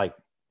think it's like,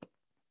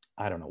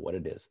 I don't know what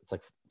it is. It's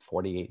like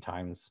 48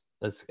 times.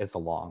 It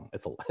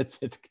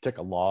took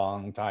a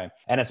long time,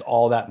 and it's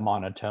all that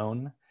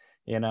monotone.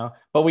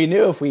 But we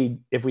knew if we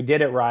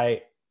did it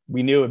right,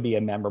 we knew it would be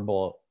a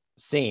memorable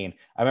scene.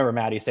 I remember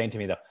Maddie saying to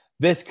me though,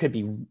 this could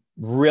be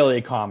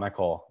really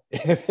comical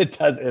if it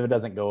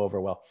doesn't go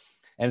over well.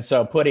 And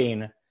so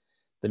putting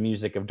the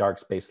music of Dark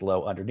Space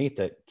Low underneath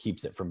it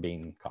keeps it from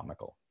being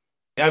comical.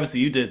 Obviously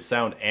you did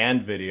sound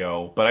and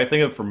video, but I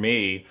think for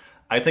me,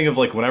 I think of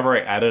like whenever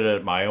I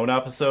edited my own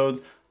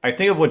episodes, I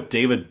think of what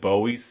David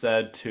Bowie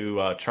said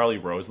to Charlie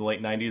Rose in the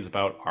late 90s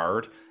about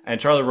art. And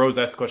Charlie Rose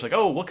asked the question like,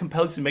 oh, what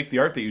compels you to make the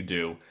art that you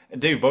do?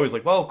 And David Bowie's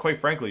like, well, quite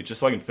frankly, just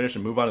so I can finish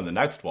and move on to the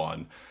next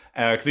one.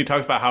 Because he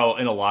talks about how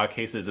in a lot of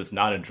cases it's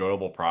not an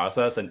enjoyable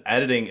process, and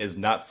editing is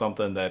not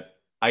something that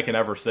I can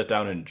ever sit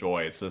down and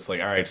enjoy. It's just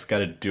like, all right, just got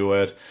to do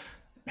it,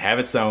 have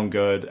it sound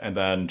good, and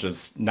then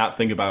just not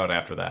think about it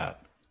after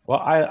that. Well,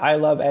 I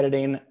love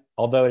editing,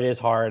 although it is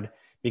hard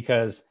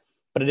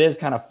but it is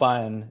kind of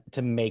fun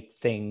to make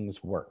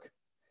things work,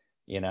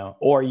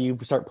 or you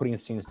start putting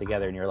scenes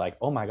together and you're like,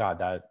 oh my God,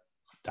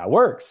 that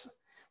works.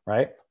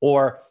 right?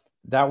 Or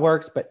that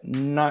works, but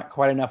not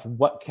quite enough.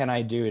 What can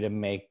I do to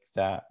make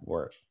that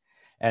work?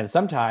 And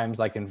sometimes,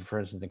 like for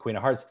instance, in Queen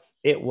of Hearts,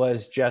 it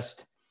was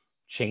just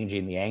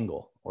changing the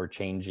angle or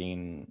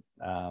changing,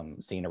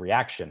 seeing a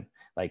reaction.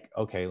 Like,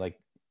 okay, like,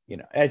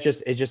 it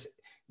just,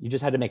 you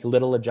just had to make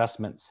little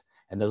adjustments,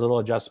 and those little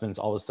adjustments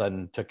all of a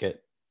sudden took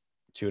it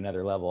to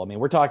another level. I mean,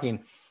 we're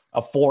talking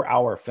a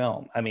 4-hour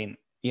film. I mean,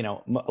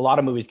 a lot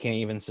of movies can't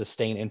even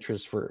sustain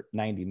interest for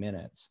 90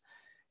 minutes.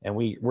 And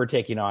we're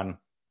taking on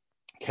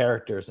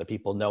characters that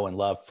people know and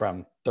love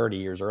from 30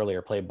 years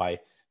earlier, played by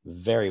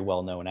very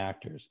well-known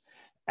actors,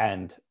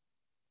 and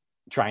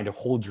trying to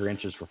hold your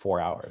interest for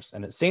 4 hours.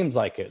 And it seems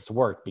like it's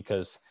worked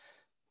because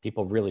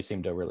people really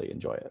seem to really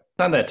enjoy it.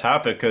 On that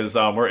topic, because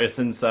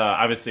since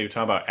obviously we're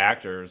talking about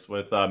actors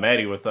with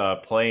Maddie, with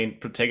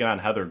taking on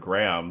Heather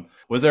Graham,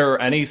 was there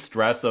any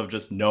stress of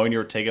just knowing you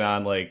were taking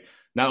on like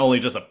not only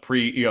just a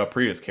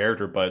previous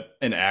character, but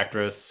an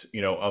actress,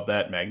 of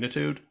that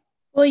magnitude?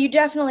 Well, you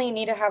definitely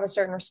need to have a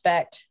certain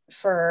respect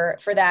for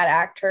that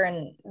actor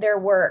and their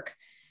work.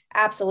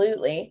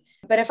 Absolutely.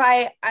 But if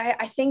I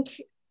think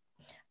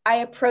I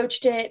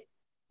approached it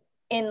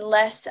in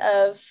less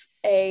of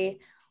a,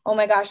 oh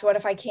my gosh, what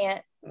if I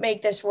can't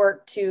make this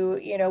work, to,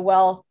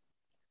 well,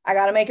 I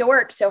got to make it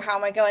work. So how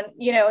am I going,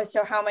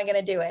 how am I going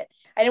to do it?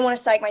 I didn't want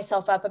to psych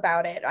myself up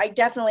about it. I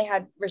definitely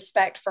had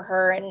respect for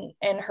her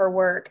and her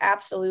work.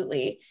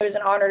 Absolutely. It was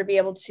an honor to be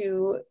able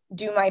to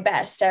do my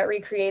best at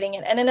recreating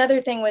it. And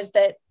another thing was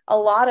that a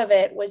lot of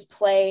it was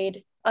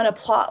played on a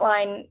plot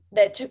line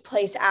that took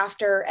place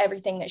after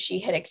everything that she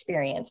had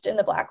experienced in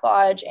the Black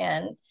Lodge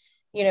and,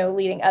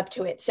 leading up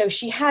to it. So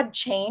she had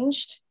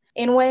changed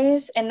in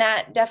ways, and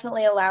that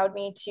definitely allowed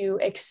me to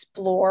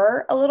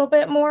explore a little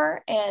bit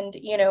more and,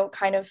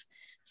 kind of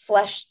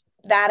flesh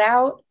that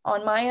out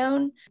on my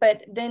own.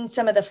 But then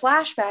some of the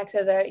flashbacks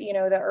of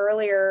the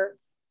earlier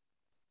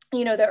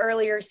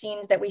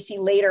scenes that we see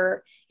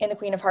later in the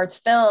Queen of Hearts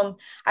film,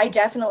 I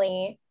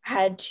definitely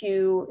had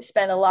to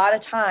spend a lot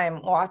of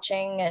time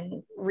watching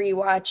and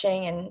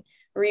rewatching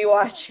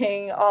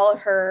all of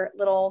her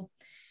little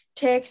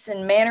tics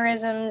and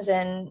mannerisms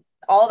and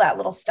all that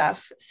little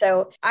stuff.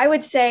 So I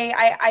would say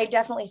I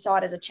definitely saw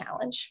it as a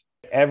challenge.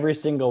 Every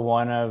single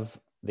one of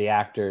the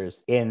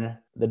actors in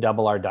the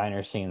Double R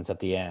Diner scenes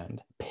at the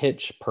end,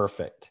 pitch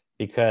perfect,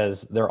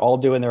 because they're all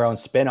doing their own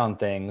spin on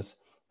things.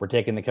 We're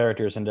taking the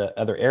characters into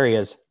other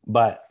areas,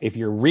 but if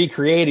you're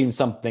recreating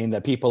something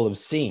that people have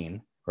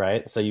seen,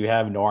 right? So you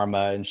have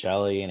Norma and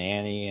Shelley and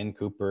Annie and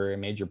Cooper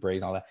and Major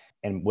Briggs and all that,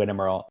 and Whittem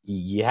Earl,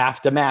 you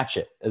have to match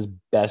it as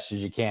best as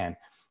you can.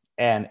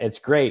 And it's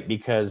great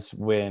because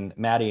when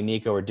Maddie and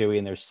Nico are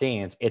doing their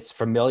scenes, it's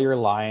familiar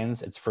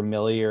lines. It's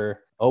familiar.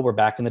 Oh, we're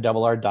back in the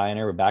Double R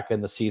Diner. We're back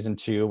in the season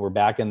 2. We're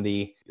back in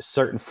the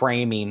certain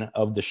framing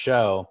of the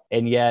show.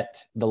 And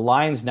yet the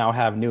lines now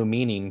have new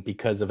meaning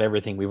because of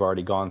everything we've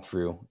already gone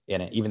through in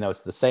it. Even though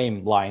it's the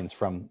same lines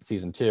from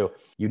season 2,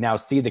 you now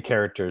see the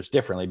characters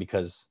differently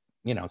because,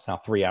 it's now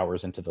 3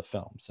 hours into the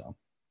film. So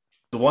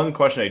the one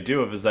question I do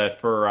have is that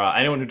for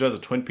anyone who does a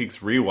Twin Peaks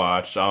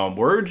rewatch,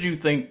 where do you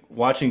think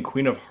watching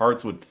Queen of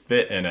Hearts would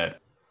fit in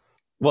it?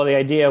 Well, the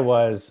idea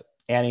was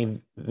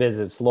Annie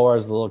visits Laura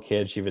as a little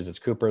kid. She visits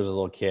Cooper as a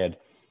little kid.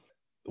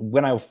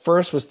 When I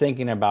first was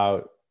thinking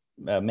about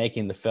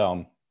making the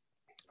film,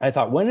 I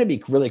thought, wouldn't it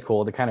be really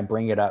cool to kind of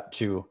bring it up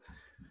to,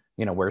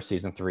 where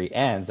season 3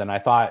 ends? And I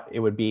thought it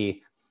would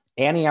be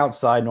Annie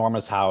outside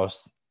Norma's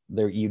house.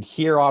 There, you'd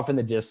hear off in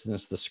the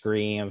distance the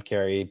scream of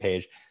Carrie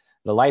Page.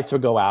 The lights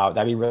would go out.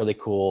 That'd be really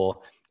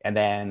cool. And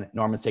then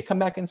Norman would say, come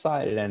back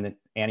inside. And then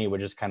Annie would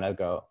just kind of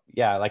go,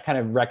 yeah, like kind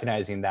of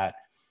recognizing that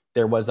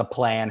there was a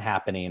plan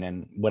happening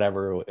and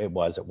whatever it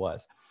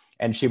was.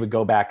 And she would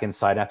go back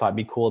inside. And I thought it'd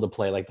be cool to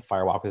play like the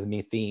Fire Walk With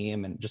Me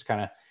theme and just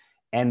kind of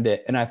end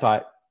it. And I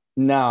thought,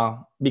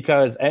 no,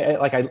 because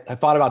I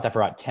thought about that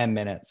for about 10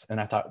 minutes. And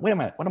I thought, wait a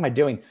minute, what am I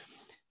doing?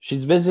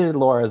 She's visited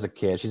Laura as a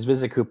kid. She's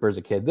visited Cooper as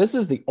a kid. This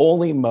is the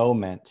only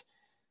moment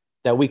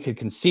that we could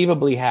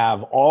conceivably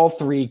have all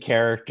 3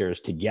 characters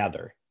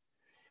together,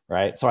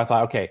 right? So I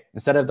thought, okay,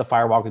 instead of the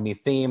Fire Walk With Me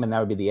theme, and that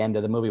would be the end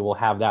of the movie, we'll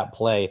have that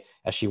play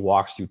as she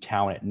walks through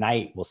town at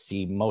night. We'll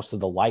see most of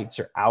the lights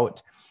are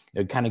out. It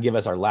would kind of give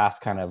us our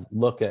last kind of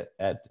look at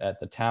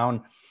the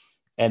town.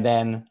 And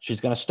then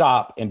she's going to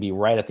stop and be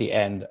right at the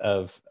end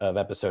of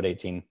episode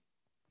 18,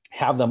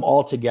 have them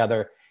all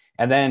together,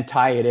 and then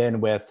tie it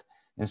in with,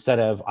 instead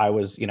of I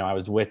was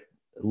with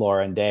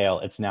Laura and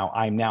Dale,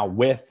 I'm now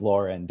with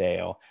Laura and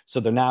Dale, so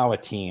they're now a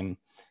team.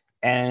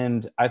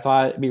 And I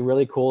thought it'd be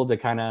really cool to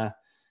kind of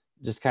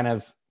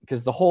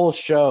because the whole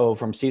show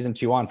from season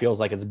 2 on feels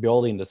like it's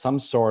building to some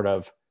sort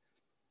of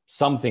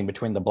something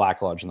between the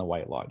Black Lodge and the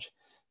White Lodge,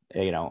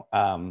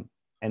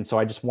 and so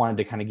I just wanted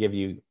to kind of give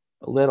you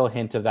a little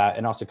hint of that,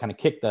 and also kind of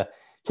kick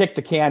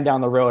the can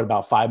down the road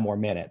about 5 more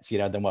minutes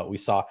than what we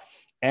saw.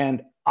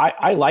 And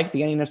I like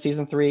the ending of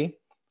season 3.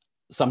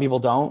 Some people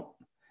don't.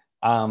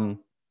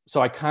 So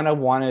I kind of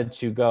wanted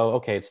to go,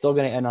 okay, it's still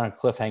going to end on a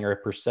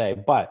cliffhanger per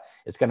se, but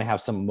it's going to have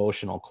some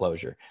emotional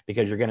closure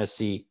because you're going to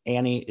see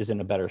Annie is in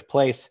a better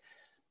place.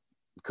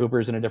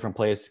 Cooper's in a different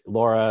place,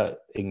 Laura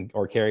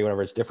or Carrie,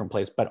 whatever, it's a different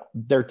place, but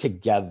they're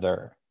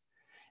together.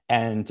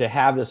 And to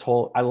have this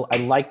whole, I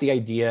like the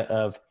idea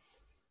of,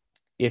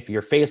 if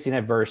you're facing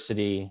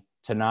adversity,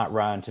 to not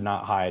run, to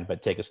not hide,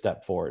 but take a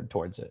step forward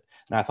towards it.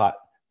 And I thought,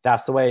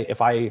 that's the way,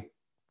 if I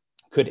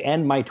could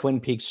end my Twin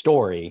Peaks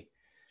story,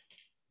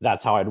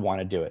 that's how I'd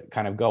want to do it.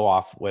 Kind of go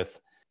off with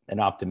an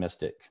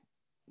optimistic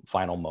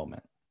final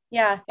moment.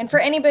 Yeah. And for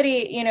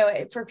anybody, you know,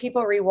 for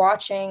people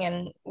rewatching,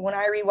 and when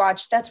I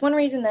rewatch, that's one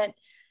reason that,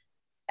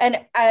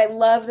 and I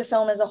love the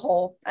film as a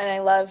whole, and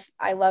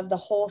I love the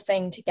whole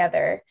thing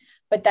together.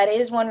 But that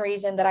is one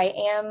reason that I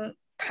am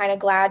kind of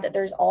glad that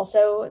there's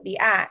also the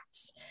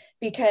acts,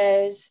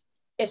 because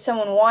if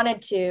someone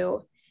wanted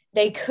to,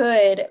 they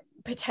could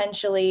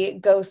potentially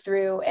go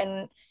through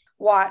and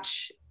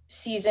watch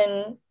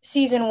season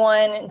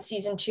 1 and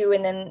season 2,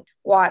 and then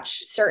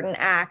watch certain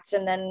acts,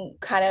 and then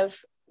kind of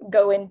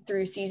go in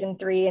through season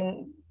 3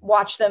 and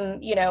watch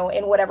them, you know,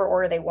 in whatever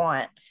order they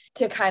want,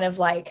 to kind of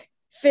like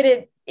fit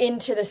it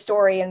into the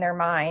story in their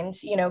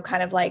minds, you know,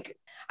 kind of like,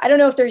 I don't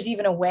know if there's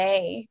even a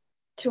way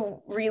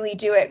to really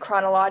do it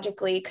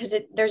chronologically, because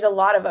there's a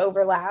lot of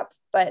overlap,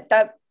 but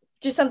that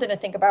just something to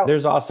think about.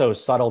 There's also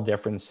subtle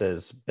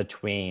differences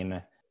between,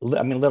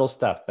 I mean, little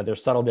stuff, but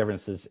there's subtle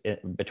differences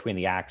between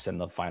the acts and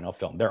the final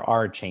film. There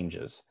are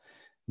changes,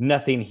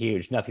 nothing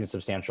huge, nothing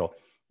substantial.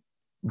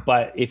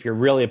 But if you're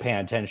really paying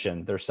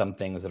attention, there's some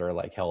things that are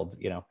like held,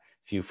 you know,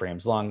 a few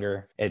frames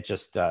longer. It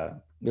just,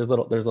 there's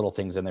little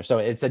things in there. So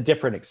it's a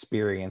different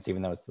experience,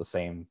 even though it's the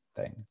same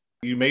thing.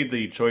 You made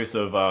the choice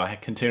of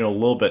continuing a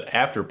little bit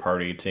after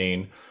Part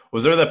 18.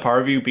 Was there that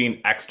part of you being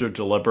extra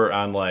deliberate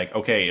on like,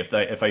 okay,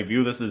 if I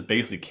view this as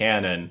basically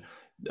canon,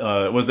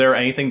 was there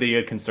anything that you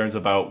had concerns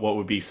about what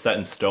would be set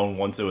in stone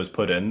once it was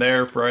put in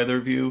there for either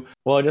of you?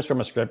 Well, just from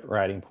a script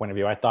writing point of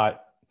view, I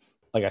thought,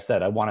 like I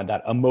said, I wanted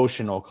that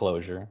emotional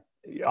closure.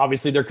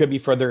 Obviously, there could be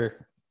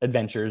further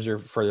adventures or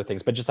further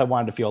things, but just I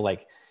wanted to feel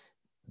like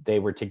they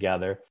were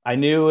together. I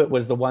knew it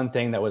was the one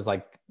thing that was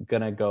like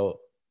gonna go,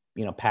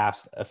 you know,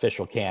 past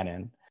official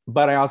canon.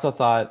 But I also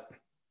thought,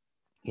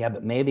 yeah,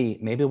 but maybe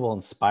we'll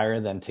inspire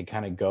them to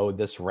kind of go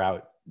this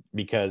route,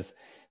 because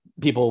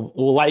people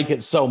will like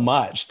it so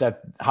much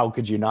that how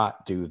could you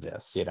not do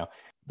this? You know,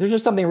 there's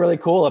just something really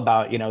cool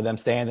about, you know, them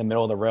staying in the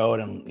middle of the road,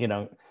 and, you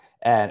know,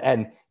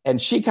 and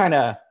she kind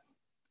of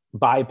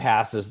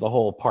bypasses the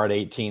whole Part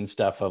 18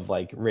 stuff of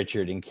like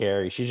Richard and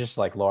Carrie. She's just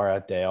like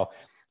Laura, Dale.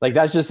 Like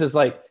that's just as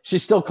like,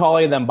 she's still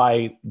calling them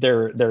by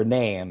their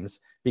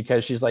names,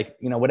 because she's like,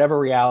 you know, whatever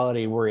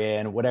reality we're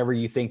in, whatever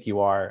you think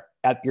you are,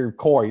 at your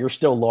core, you're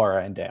still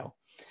Laura and Dale.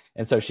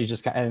 And so she's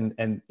just kind of,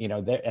 and you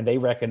know, they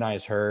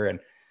recognize her, and,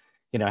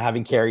 you know,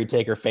 having Carrie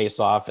take her face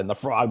off and the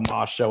frog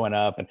moth showing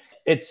up. And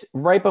it's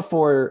right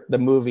before the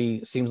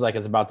movie seems like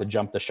it's about to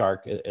jump the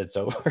shark. It's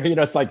over. You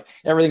know, it's like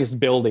everything is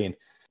building.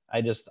 I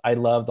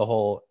love that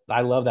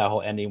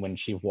whole ending when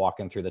she's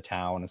walking through the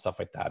town and stuff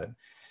like that.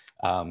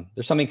 And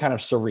there's something kind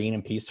of serene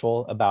and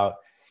peaceful about,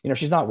 you know,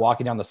 she's not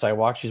walking down the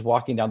sidewalk. She's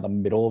walking down the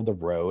middle of the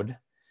road.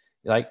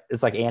 Like,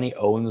 it's like Annie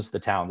owns the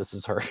town. This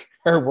is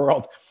her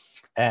world.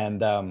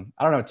 And I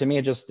don't know, to me,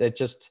 it just,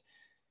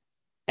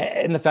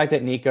 and the fact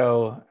that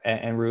Nico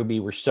and Ruby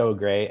were so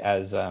great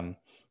as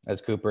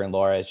Cooper and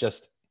Laura, it's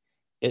just,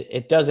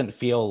 it doesn't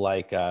feel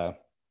like,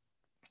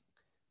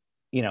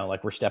 you know,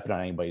 like we're stepping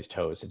on anybody's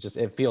toes.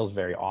 It feels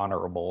very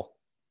honorable.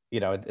 You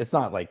know, it's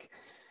not like,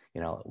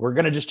 you know, we're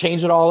going to just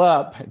change it all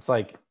up. It's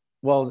like,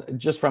 well,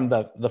 just from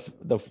the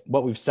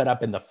what we've set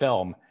up in the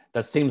film,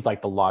 that seems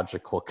like the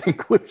logical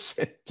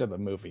conclusion to the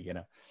movie, you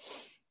know?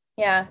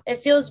 Yeah,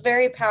 it feels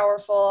very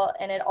powerful,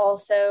 and it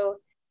also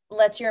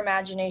lets your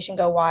imagination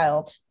go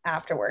wild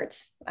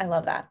afterwards. I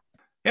love that.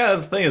 Yeah,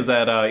 that's the thing is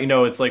that, you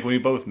know, it's like when we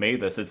both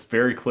made this, it's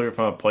very clear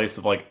from a place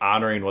of like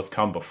honoring what's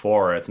come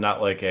before. It's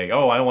not like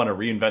oh, I want to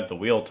reinvent the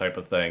wheel type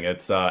of thing.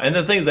 It's, and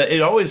the thing is that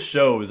it always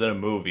shows in a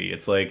movie.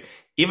 It's like,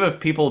 even if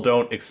people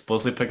don't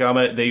explicitly pick up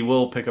on it, they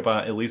will pick up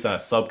on it, at least on a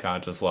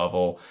subconscious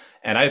level.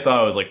 And I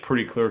thought it was like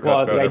pretty clear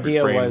cut throughout every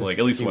frame, like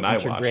at least when I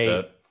watched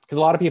it. Because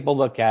a lot of people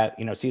look at,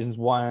 you know, seasons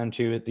 1,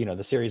 2, you know,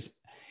 the series,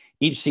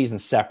 each season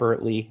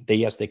separately.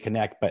 They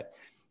connect, but,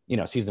 you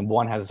know, season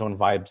 1 has its own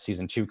vibe.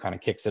 Season 2 kind of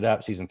kicks it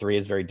up. Season 3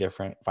 is very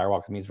different.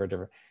 Firewalk with Me is very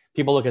different.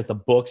 People look at the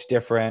books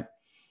different.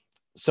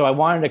 So I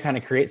wanted to kind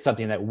of create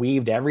something that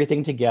weaved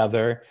everything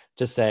together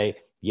to say,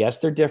 yes,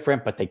 they're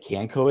different, but they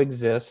can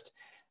coexist.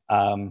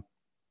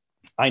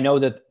 I know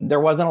that there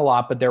wasn't a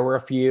lot, but there were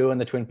a few in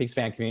the Twin Peaks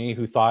fan community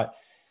who thought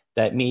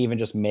that me even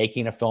just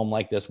making a film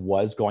like this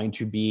was going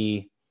to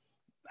be,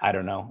 I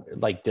don't know,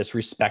 like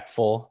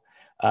disrespectful.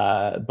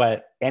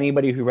 But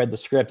anybody who read the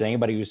script,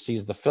 anybody who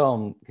sees the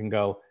film can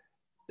go,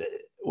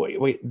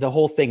 wait, the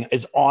whole thing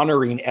is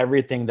honoring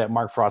everything that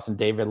Mark Frost and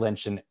David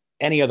Lynch and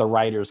any other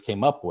writers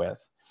came up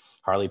with,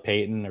 Harley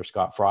Payton or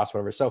Scott Frost,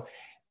 whatever. So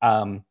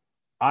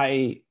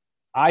I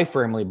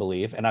firmly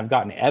believe, and I've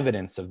gotten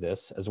evidence of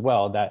this as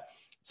well, that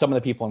some of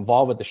the people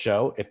involved with the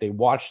show, if they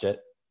watched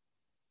it,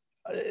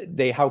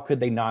 how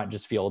could they not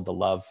just feel the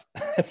love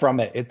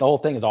from it? The whole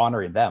thing is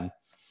honoring them.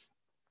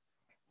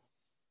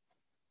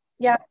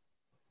 Yeah.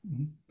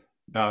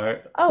 No,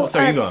 Oh,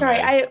 so you go, sorry.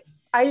 Maddie.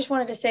 I just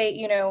wanted to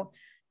say,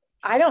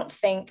 I don't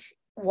think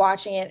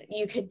watching it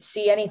you could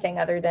see anything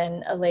other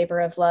than a labor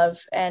of love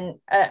and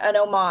an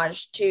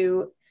homage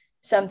to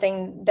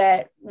something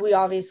that we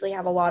obviously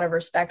have a lot of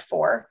respect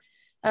for.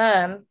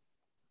 Um,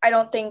 I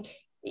don't think,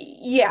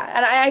 yeah,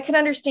 and I can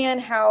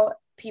understand how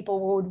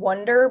people would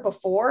wonder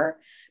before,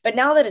 but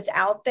now that it's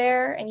out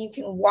there and you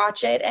can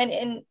watch it,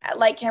 and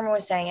like Cameron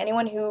was saying,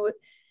 anyone who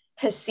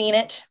has seen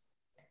it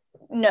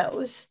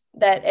knows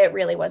that it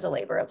really was a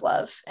labor of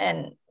love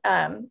and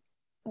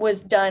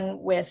was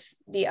done with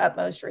the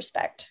utmost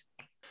respect.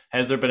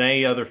 Has there been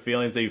any other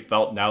feelings that you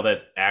felt now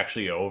that's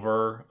actually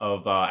over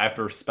of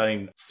after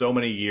spending so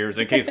many years,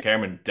 in case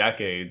Cameron,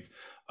 decades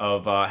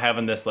of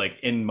having this like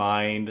in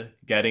mind,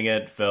 getting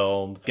it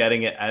filmed,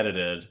 getting it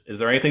edited? Is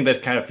there anything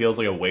that kind of feels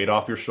like a weight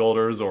off your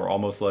shoulders or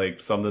almost like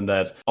something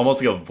that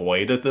almost like a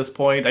void at this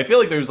point? I feel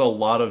like there's a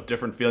lot of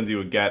different feelings you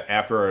would get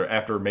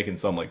after making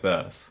something like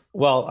this.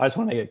 Well, I just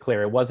want to make it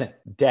clear, it wasn't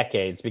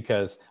decades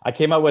because I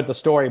came up with the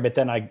story, but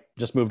then I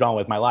just moved on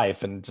with my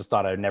life and just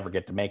thought I'd never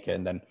get to make it.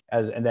 And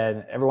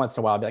then every once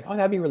in a while I'd be like, oh,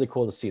 that'd be really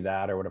cool to see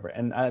that or whatever.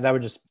 And that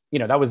would just,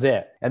 that was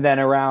it. And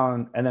then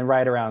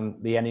right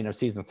around the ending of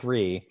season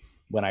 3,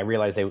 when I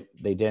realized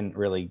they didn't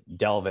really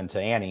delve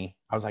into Annie,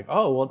 I was like,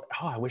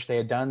 I wish they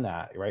had done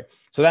that, right?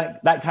 So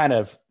that kind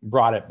of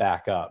brought it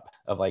back up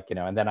of like,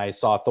 and then I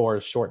saw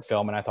Thor's short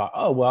film and I thought,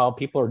 oh, well,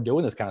 people are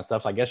doing this kind of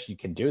stuff, so I guess you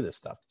can do this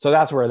stuff. So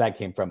that's where that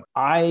came from.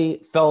 I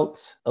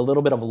felt a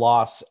little bit of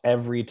loss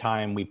every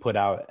time we put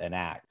out an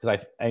act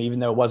because even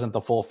though it wasn't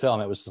the full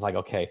film, it was just like,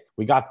 okay,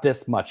 we got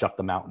this much up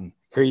the mountain.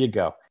 Here you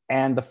go.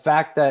 And the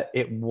fact that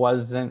it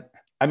wasn't,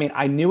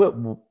 I knew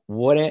it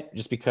wouldn't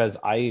just because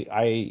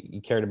I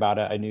cared about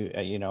it. I knew,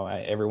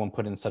 everyone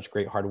put in such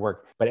great hard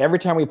work. But every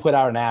time we put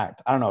out an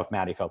act, I don't know if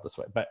Maddie felt this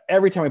way, but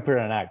every time we put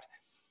out an act,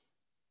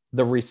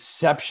 the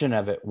reception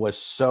of it was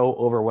so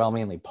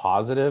overwhelmingly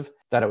positive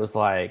that it was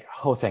like,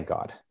 oh, thank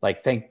God.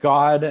 Like, thank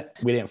God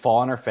we didn't fall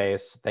on our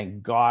face.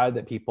 Thank God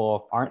that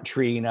people aren't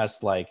treating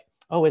us like,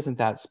 oh, isn't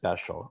that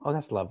special? Oh,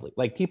 that's lovely.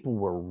 Like, people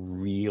were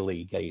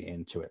really getting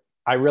into it.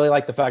 I really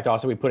like the fact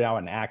also we put it out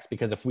in acts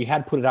because if we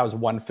had put it out as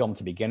one film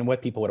to begin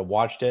with, people would have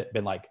watched it,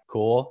 been like,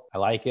 cool, I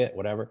like it,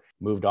 whatever,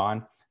 moved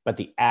on. But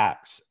the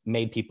acts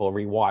made people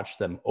rewatch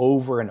them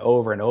over and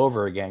over and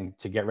over again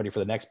to get ready for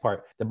the next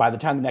part. That by the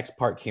time the next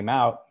part came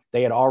out,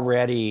 they had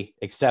already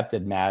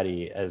accepted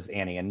Maddie as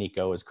Annie and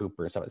Nico as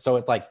Cooper and stuff. So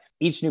it's like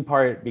each new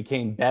part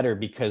became better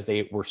because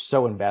they were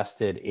so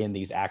invested in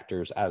these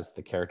actors as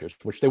the characters,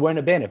 which they wouldn't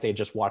have been if they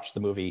just watched the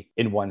movie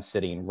in one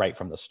sitting right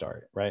from the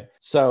start, right?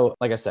 So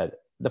like I said,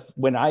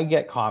 when I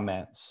get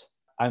comments,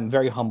 I'm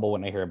very humble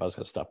when I hear about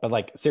this stuff. But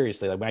like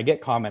seriously, like when I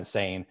get comments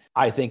saying,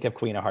 I think of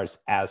Queen of Hearts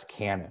as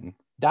canon,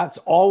 that's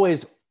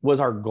always was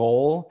our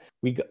goal.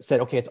 We said,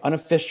 okay, it's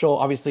unofficial.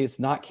 Obviously, it's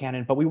not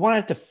canon, but we want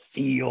it to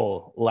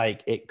feel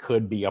like it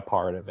could be a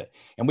part of it.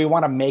 And we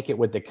want to make it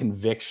with the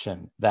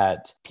conviction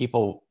that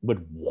people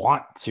would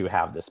want to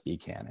have this be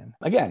canon.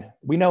 Again,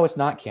 we know it's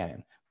not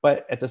canon.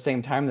 But at the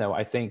same time, though,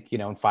 I think,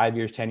 in 5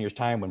 years, 10 years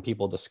time, when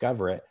people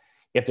discover it,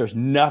 if there's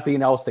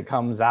nothing else that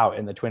comes out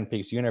in the Twin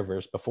Peaks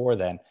universe before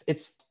then,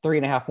 it's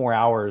 3.5 more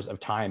hours of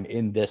time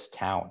in this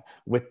town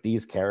with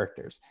these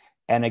characters.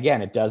 And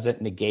again, it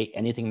doesn't negate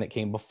anything that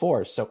came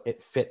before. So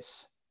it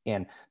fits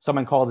in.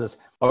 Someone called this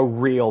a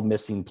real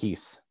missing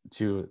piece.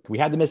 We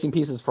had the missing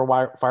pieces for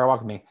Fire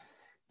Walk with Me.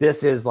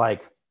 This is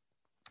like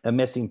a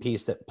missing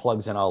piece that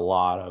plugs in a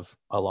lot of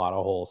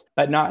holes,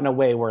 but not in a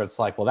way where it's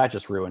like, well, that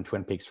just ruined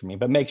Twin Peaks for me,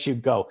 but makes you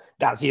go,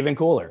 that's even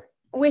cooler.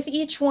 With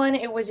each one,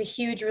 it was a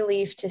huge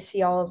relief to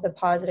see all of the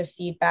positive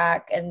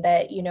feedback and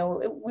that,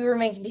 we were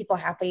making people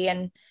happy.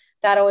 And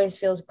that always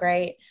feels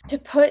great to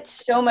put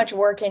so much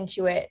work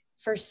into it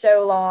for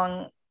so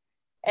long.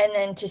 And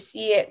then to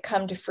see it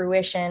come to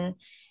fruition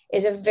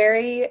is a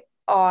very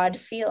odd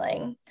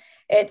feeling.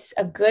 It's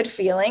a good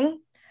feeling,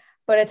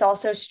 but it's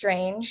also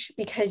strange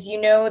because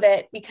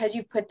that because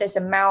you've put this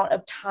amount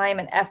of time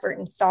and effort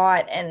and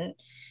thought and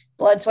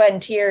blood, sweat,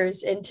 and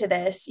tears into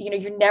this,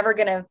 you're never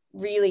going to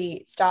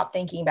really stop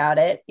thinking about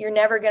it. You're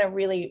never going to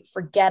really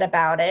forget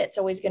about it. It's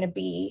always going to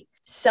be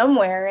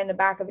somewhere in the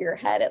back of your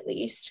head, at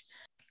least.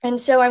 And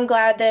so I'm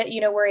glad that,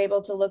 we're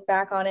able to look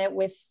back on it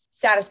with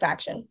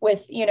satisfaction,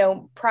 with,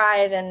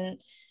 pride and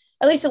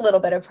at least a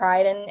little bit of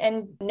pride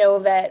and know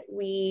that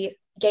we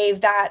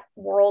gave that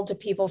world to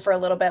people for a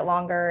little bit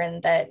longer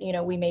and that,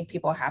 we made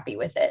people happy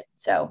with it.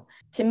 So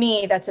to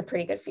me, that's a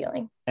pretty good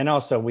feeling. And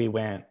also we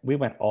went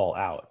all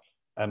out.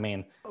 I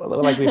mean,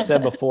 like we've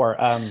said before,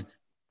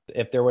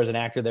 if there was an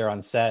actor there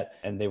on set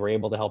and they were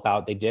able to help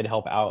out, they did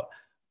help out.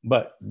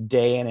 But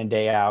day in and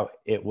day out,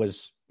 it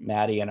was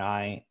Maddie and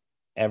I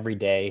every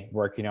day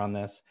working on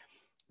this.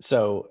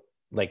 So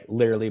like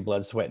literally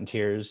blood, sweat, and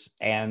tears,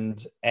 and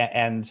me,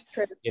 and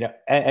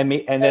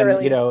then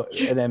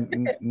and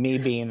then me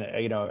being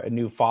a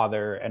new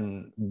father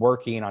and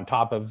working on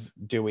top of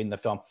doing the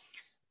film.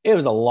 It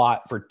was a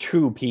lot for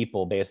 2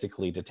 people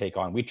basically to take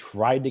on. We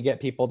tried to get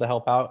people to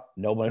help out.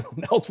 No one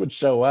else would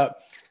show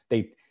up.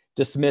 They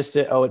dismissed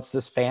it. Oh, it's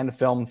this fan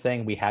film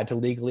thing. We had to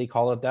legally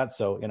call it that.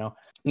 So,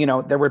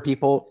 there were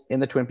people in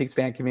the Twin Peaks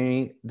fan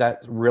community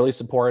that really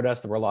supported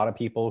us. There were a lot of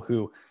people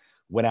who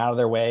went out of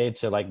their way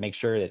to like make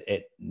sure that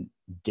it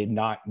did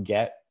not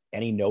get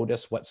any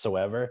notice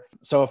whatsoever.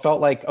 So it felt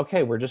like,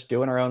 okay, we're just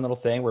doing our own little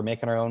thing. We're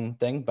making our own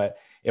thing. But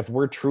if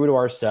we're true to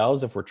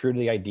ourselves, if we're true to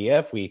the idea,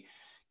 if we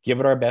give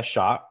it our best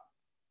shot,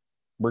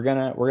 we're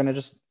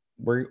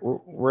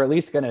at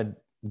least gonna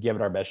give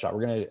it our best shot.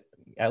 We're gonna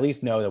at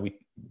least know that we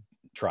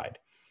tried.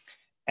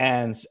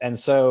 And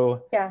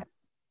so, yeah,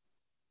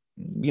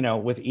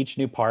 with each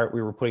new part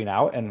we were putting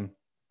out, and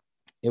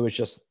it was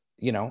just,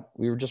 we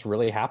were just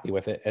really happy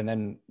with it. And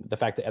then the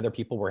fact that other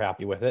people were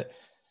happy with it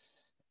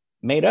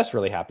made us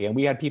really happy. And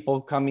we had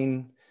people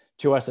coming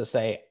to us that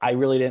say, I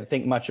really didn't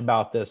think much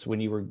about this when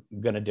you were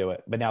going to do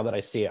it, but now that I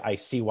see it, I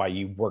see why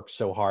you worked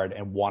so hard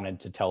and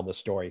wanted to tell the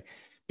story,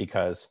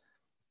 because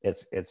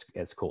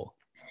it's cool.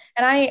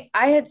 And I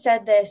had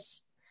said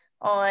this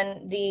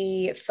on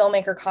the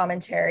filmmaker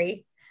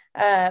commentary,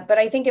 but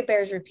I think it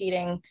bears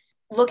repeating.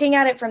 Looking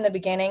at it from the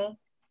beginning,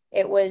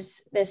 it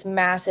was this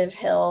massive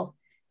hill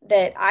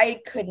that I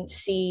couldn't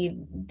see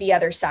the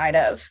other side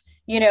of.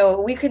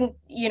 We couldn't,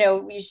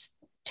 we just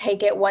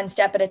take it one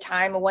step at a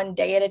time, one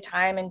day at a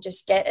time, and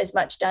just get as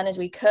much done as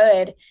we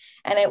could.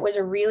 And it was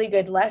a really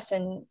good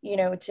lesson,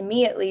 to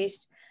me at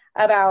least,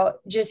 about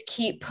just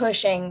keep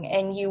pushing,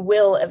 and you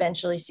will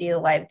eventually see the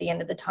light at the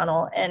end of the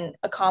tunnel and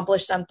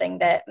accomplish something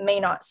that may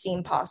not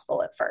seem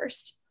possible at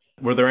first.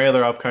 Were there any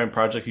other upcoming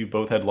projects you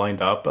both had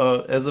lined up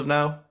as of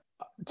now?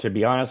 To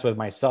be honest with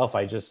myself,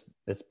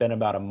 it's been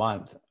about a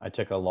month. I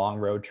took a long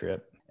road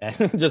trip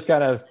and just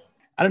kind of,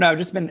 I don't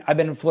know, I've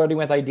been flirting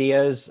with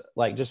ideas,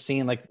 like just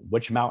seeing like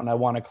which mountain I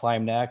want to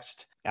climb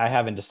next. I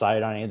haven't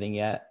decided on anything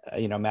yet.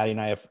 Maddie and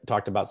I have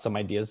talked about some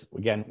ideas.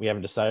 Again, we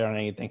haven't decided on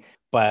anything,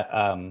 but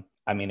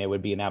it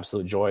would be an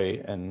absolute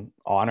joy and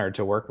honor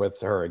to work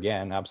with her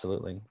again.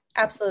 Absolutely.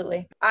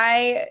 Absolutely.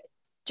 I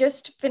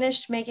just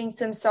finished making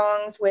some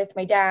songs with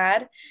my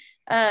dad,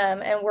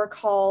 and we're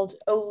called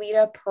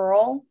Oleta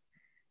Pearl,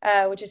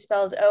 which is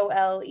spelled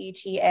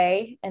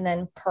Oleta and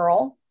then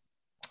Pearl.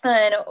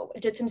 And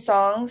did some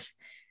songs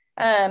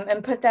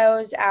and put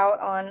those out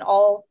on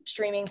all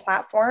streaming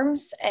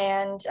platforms.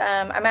 And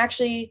I'm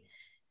actually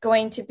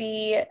going to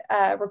be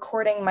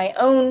recording my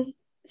own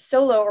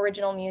solo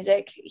original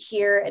music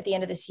here at the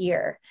end of this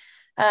year.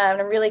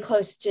 And I'm really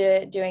close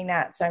to doing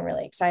that, so I'm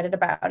really excited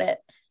about it.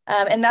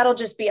 And that'll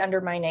just be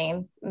under my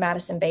name,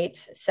 Madison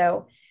Bates.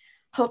 So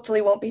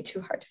hopefully won't be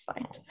too hard to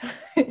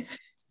find.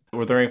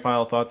 Were there any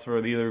final thoughts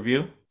for either of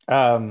you?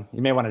 You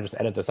may want to just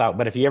edit this out,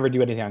 but if you ever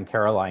do anything on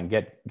Caroline,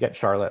 get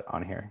Charlotte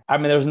on here.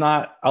 There's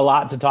not a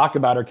lot to talk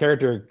about her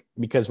character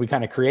because we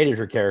kind of created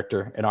her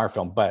character in our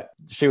film, but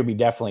she would be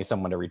definitely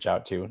someone to reach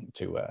out to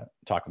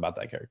talk about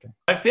that character.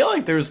 I feel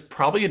like there's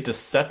probably a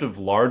deceptive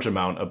large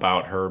amount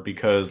about her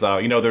because,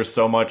 there's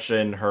so much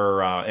in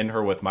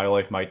her with My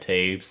Life, My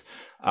Tapes,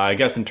 I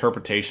guess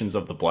interpretations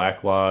of the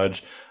Black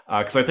Lodge.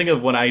 Because I think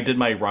of when I did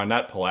my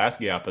Ronette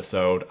Pulaski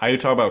episode, I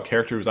would talk about a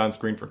character who was on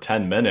screen for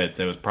 10 minutes.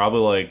 And it was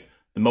probably like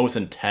the most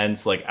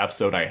intense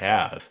episode I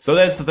had. So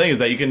that's the thing, is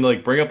that you can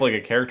bring up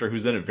a character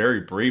who's in it very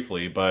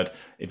briefly, but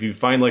if you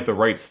find the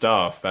right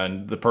stuff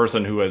and the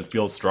person who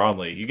feels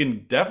strongly, you can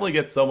definitely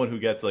get someone who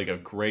gets a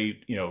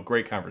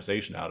great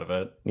conversation out of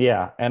it.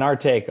 Yeah, and our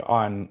take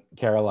on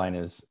Caroline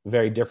is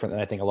very different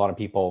than I think a lot of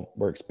people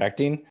were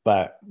expecting.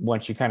 But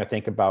once you kind of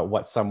think about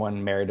what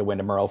someone married to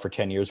Wyndham Earle for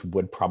 10 years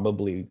would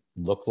probably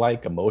look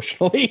like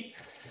emotionally,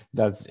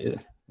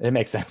 it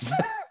makes sense.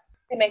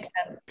 It makes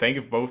sense. Thank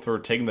you both for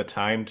taking the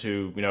time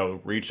to,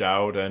 reach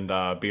out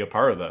and be a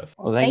part of this.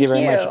 Well, thank you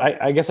very much.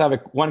 I guess I have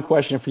one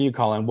question for you,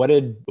 Colin. What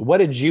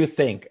did you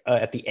think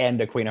at the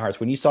end of Queen of Hearts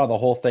when you saw the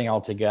whole thing all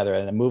together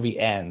and the movie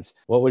ends?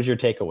 What was your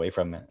takeaway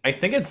from it? I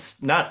think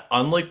it's not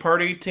unlike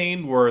Part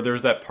 18, where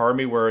there's that part of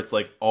me where it's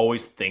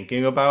always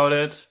thinking about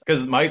it.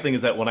 Because my thing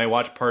is that when I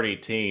watch Part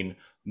 18,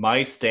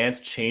 my stance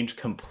changed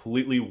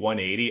completely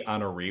 180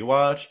 on a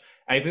rewatch.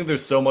 I think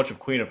there's so much of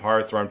Queen of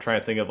Hearts where I'm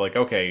trying to think of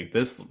okay,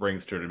 this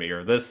rings true to me,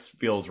 or this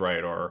feels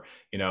right, or,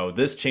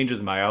 this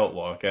changes my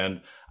outlook.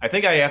 And I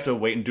think I have to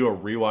wait and do a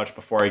rewatch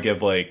before I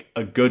give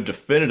a good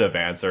definitive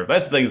answer.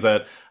 That's the things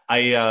that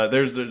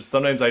there's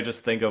sometimes I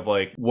just think of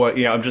what,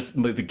 I'm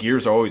just, the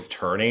gears are always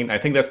turning. I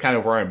think that's kind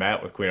of where I'm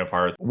at with Queen of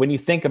Hearts. When you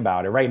think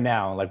about it right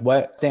now,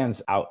 what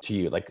stands out to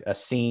you? A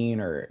scene,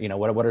 or,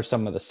 what are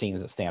some of the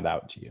scenes that stand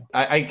out to you?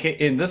 I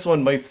can't, and this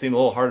one might seem a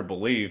little hard to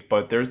believe,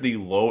 but there's the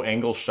low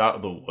angle shot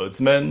of the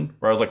woodsman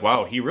where I was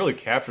wow, he really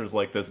captures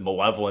this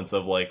malevolence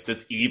of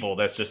this evil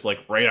that's just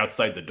right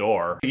outside the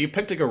door. You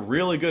picked a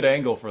really good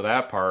angle for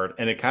that part,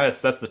 and it kind of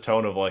sets the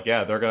tone of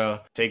yeah, they're gonna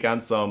take on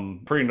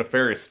some pretty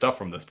nefarious stuff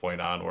from this point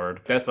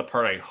onward. That's the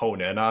part I hone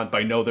in on, but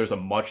I know there's a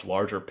much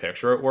larger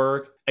picture at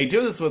work. I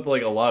do this with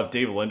a lot of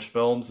David Lynch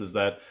films, is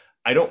that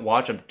I don't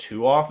watch them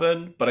too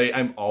often, but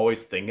I'm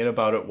always thinking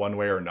about it one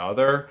way or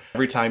another.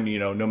 Every time,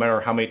 no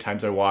matter how many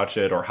times I watch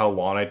it or how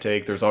long I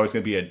take, there's always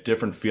going to be a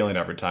different feeling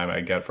every time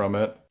I get from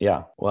it.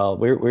 Yeah. Well,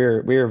 we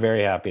were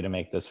very happy to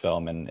make this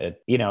film, and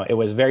it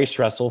was very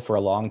stressful for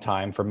a long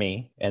time for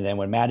me. And then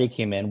when Maddie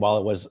came in, while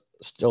it was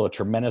still a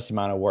tremendous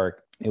amount of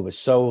work, it was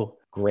so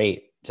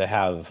great to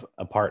have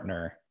a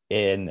partner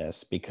in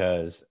this,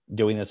 because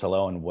doing this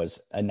alone was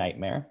a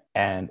nightmare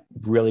and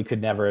really could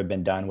never have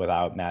been done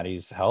without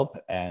Maddie's help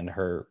and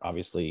her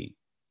obviously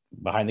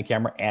behind the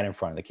camera and in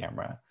front of the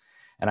camera.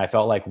 And I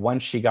felt like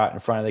once she got in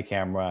front of the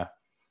camera,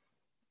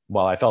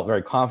 while I felt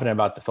very confident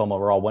about the film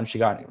overall, once she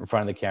got in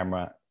front of the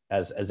camera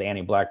as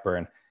Annie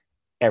Blackburn,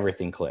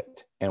 everything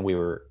clicked and we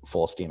were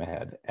full steam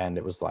ahead. And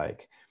it was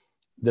like,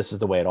 this is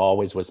the way it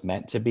always was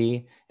meant to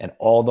be. And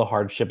all the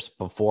hardships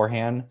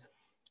beforehand,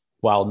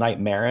 while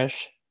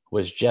nightmarish,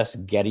 was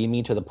just getting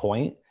me to the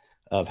point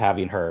of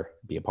having her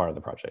be a part of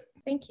the project.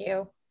 Thank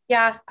you.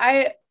 Yeah,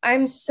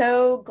 I'm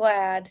so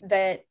glad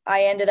that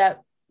I ended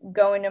up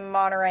going to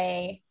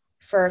Monterey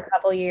for a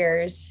couple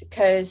years,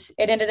 because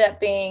it ended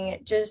up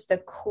being just the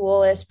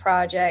coolest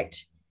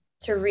project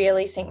to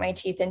really sink my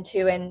teeth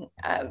into and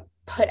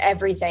put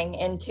everything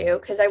into,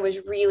 because I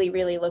was really,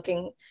 really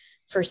looking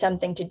for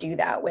something to do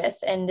that with.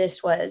 And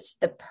this was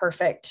the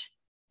perfect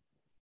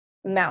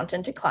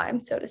mountain to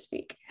climb, so to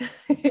speak.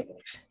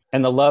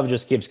 And the love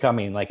just keeps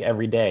coming, like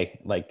every day.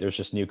 Like there's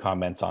just new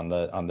comments on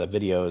the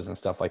videos and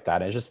stuff like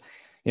that. And it's just,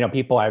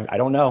 people I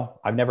don't know,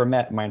 I've never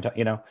met,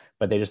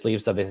 but they just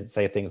leave stuff. They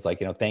say things like,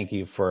 thank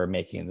you for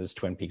making this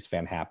Twin Peaks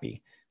fan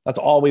happy. That's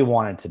all we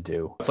wanted to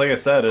do. It's like I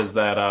said, is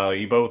that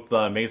you both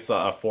made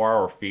a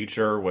 4-hour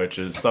feature, which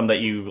is something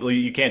that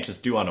you can't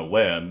just do on a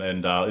whim,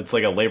 and it's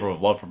like a labor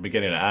of love from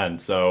beginning to end.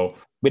 So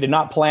we did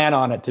not plan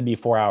on it to be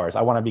 4 hours.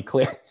 I want to be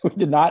clear. We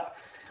did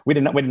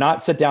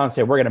not sit down and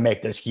say, we're going to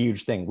make this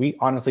huge thing. We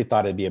honestly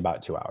thought it'd be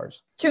about 2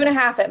 hours.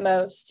 2.5 at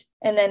most.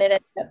 And then it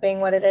ended up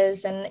being what it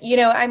is. And,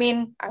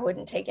 I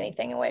wouldn't take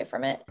anything away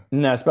from it.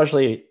 No,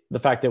 especially the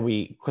fact that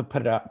we could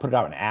put it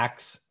out in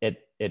acts.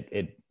 It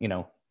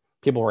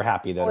people were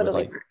happy that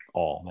totally. It was like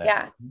all that.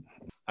 Yeah.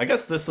 I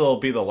guess this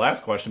will be the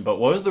last question, but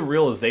what was the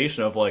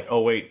realization of like,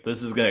 oh wait,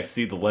 this is going to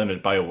exceed the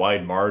limit by a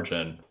wide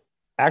margin?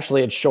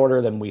 Actually, it's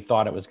shorter than we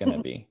thought it was going to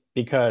be,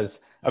 because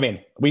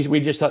we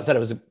just said it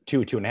was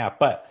 2.5,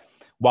 but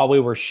while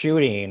we were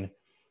shooting,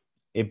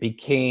 it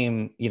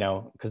became,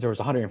 because there was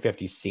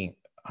 150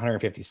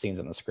 scenes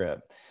in the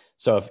script.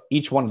 So if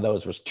each one of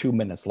those was 2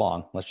 minutes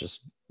long, let's just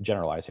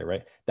generalize here,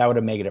 right? That would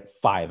have made it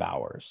 5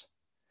 hours.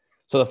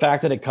 So the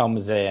fact that it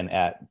comes in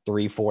at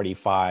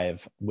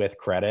 3:45 with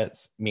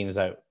credits means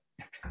that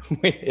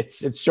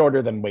it's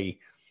shorter than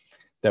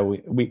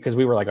because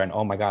we were like,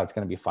 oh my God, it's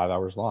going to be 5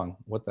 hours long.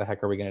 What the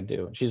heck are we going to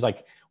do? And she's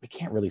like, we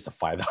can't release a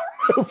 5-hour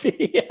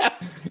movie. Yeah.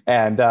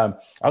 And I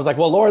was like,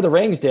 well, Lord of the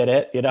Rings did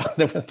it,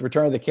 with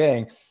Return of the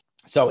King.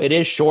 So it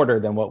is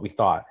shorter than what we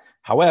thought.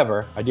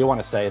 However, I do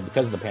want to say,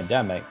 because of the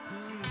pandemic,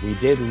 we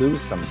did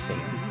lose some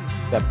scenes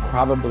that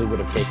probably would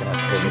have taken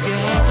us over the 4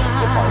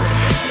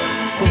 hours.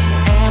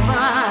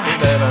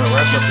 That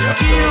wraps up the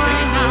episode.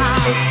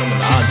 Thank you for coming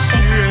on.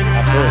 Absolutely.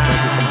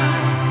 Thank you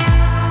so much.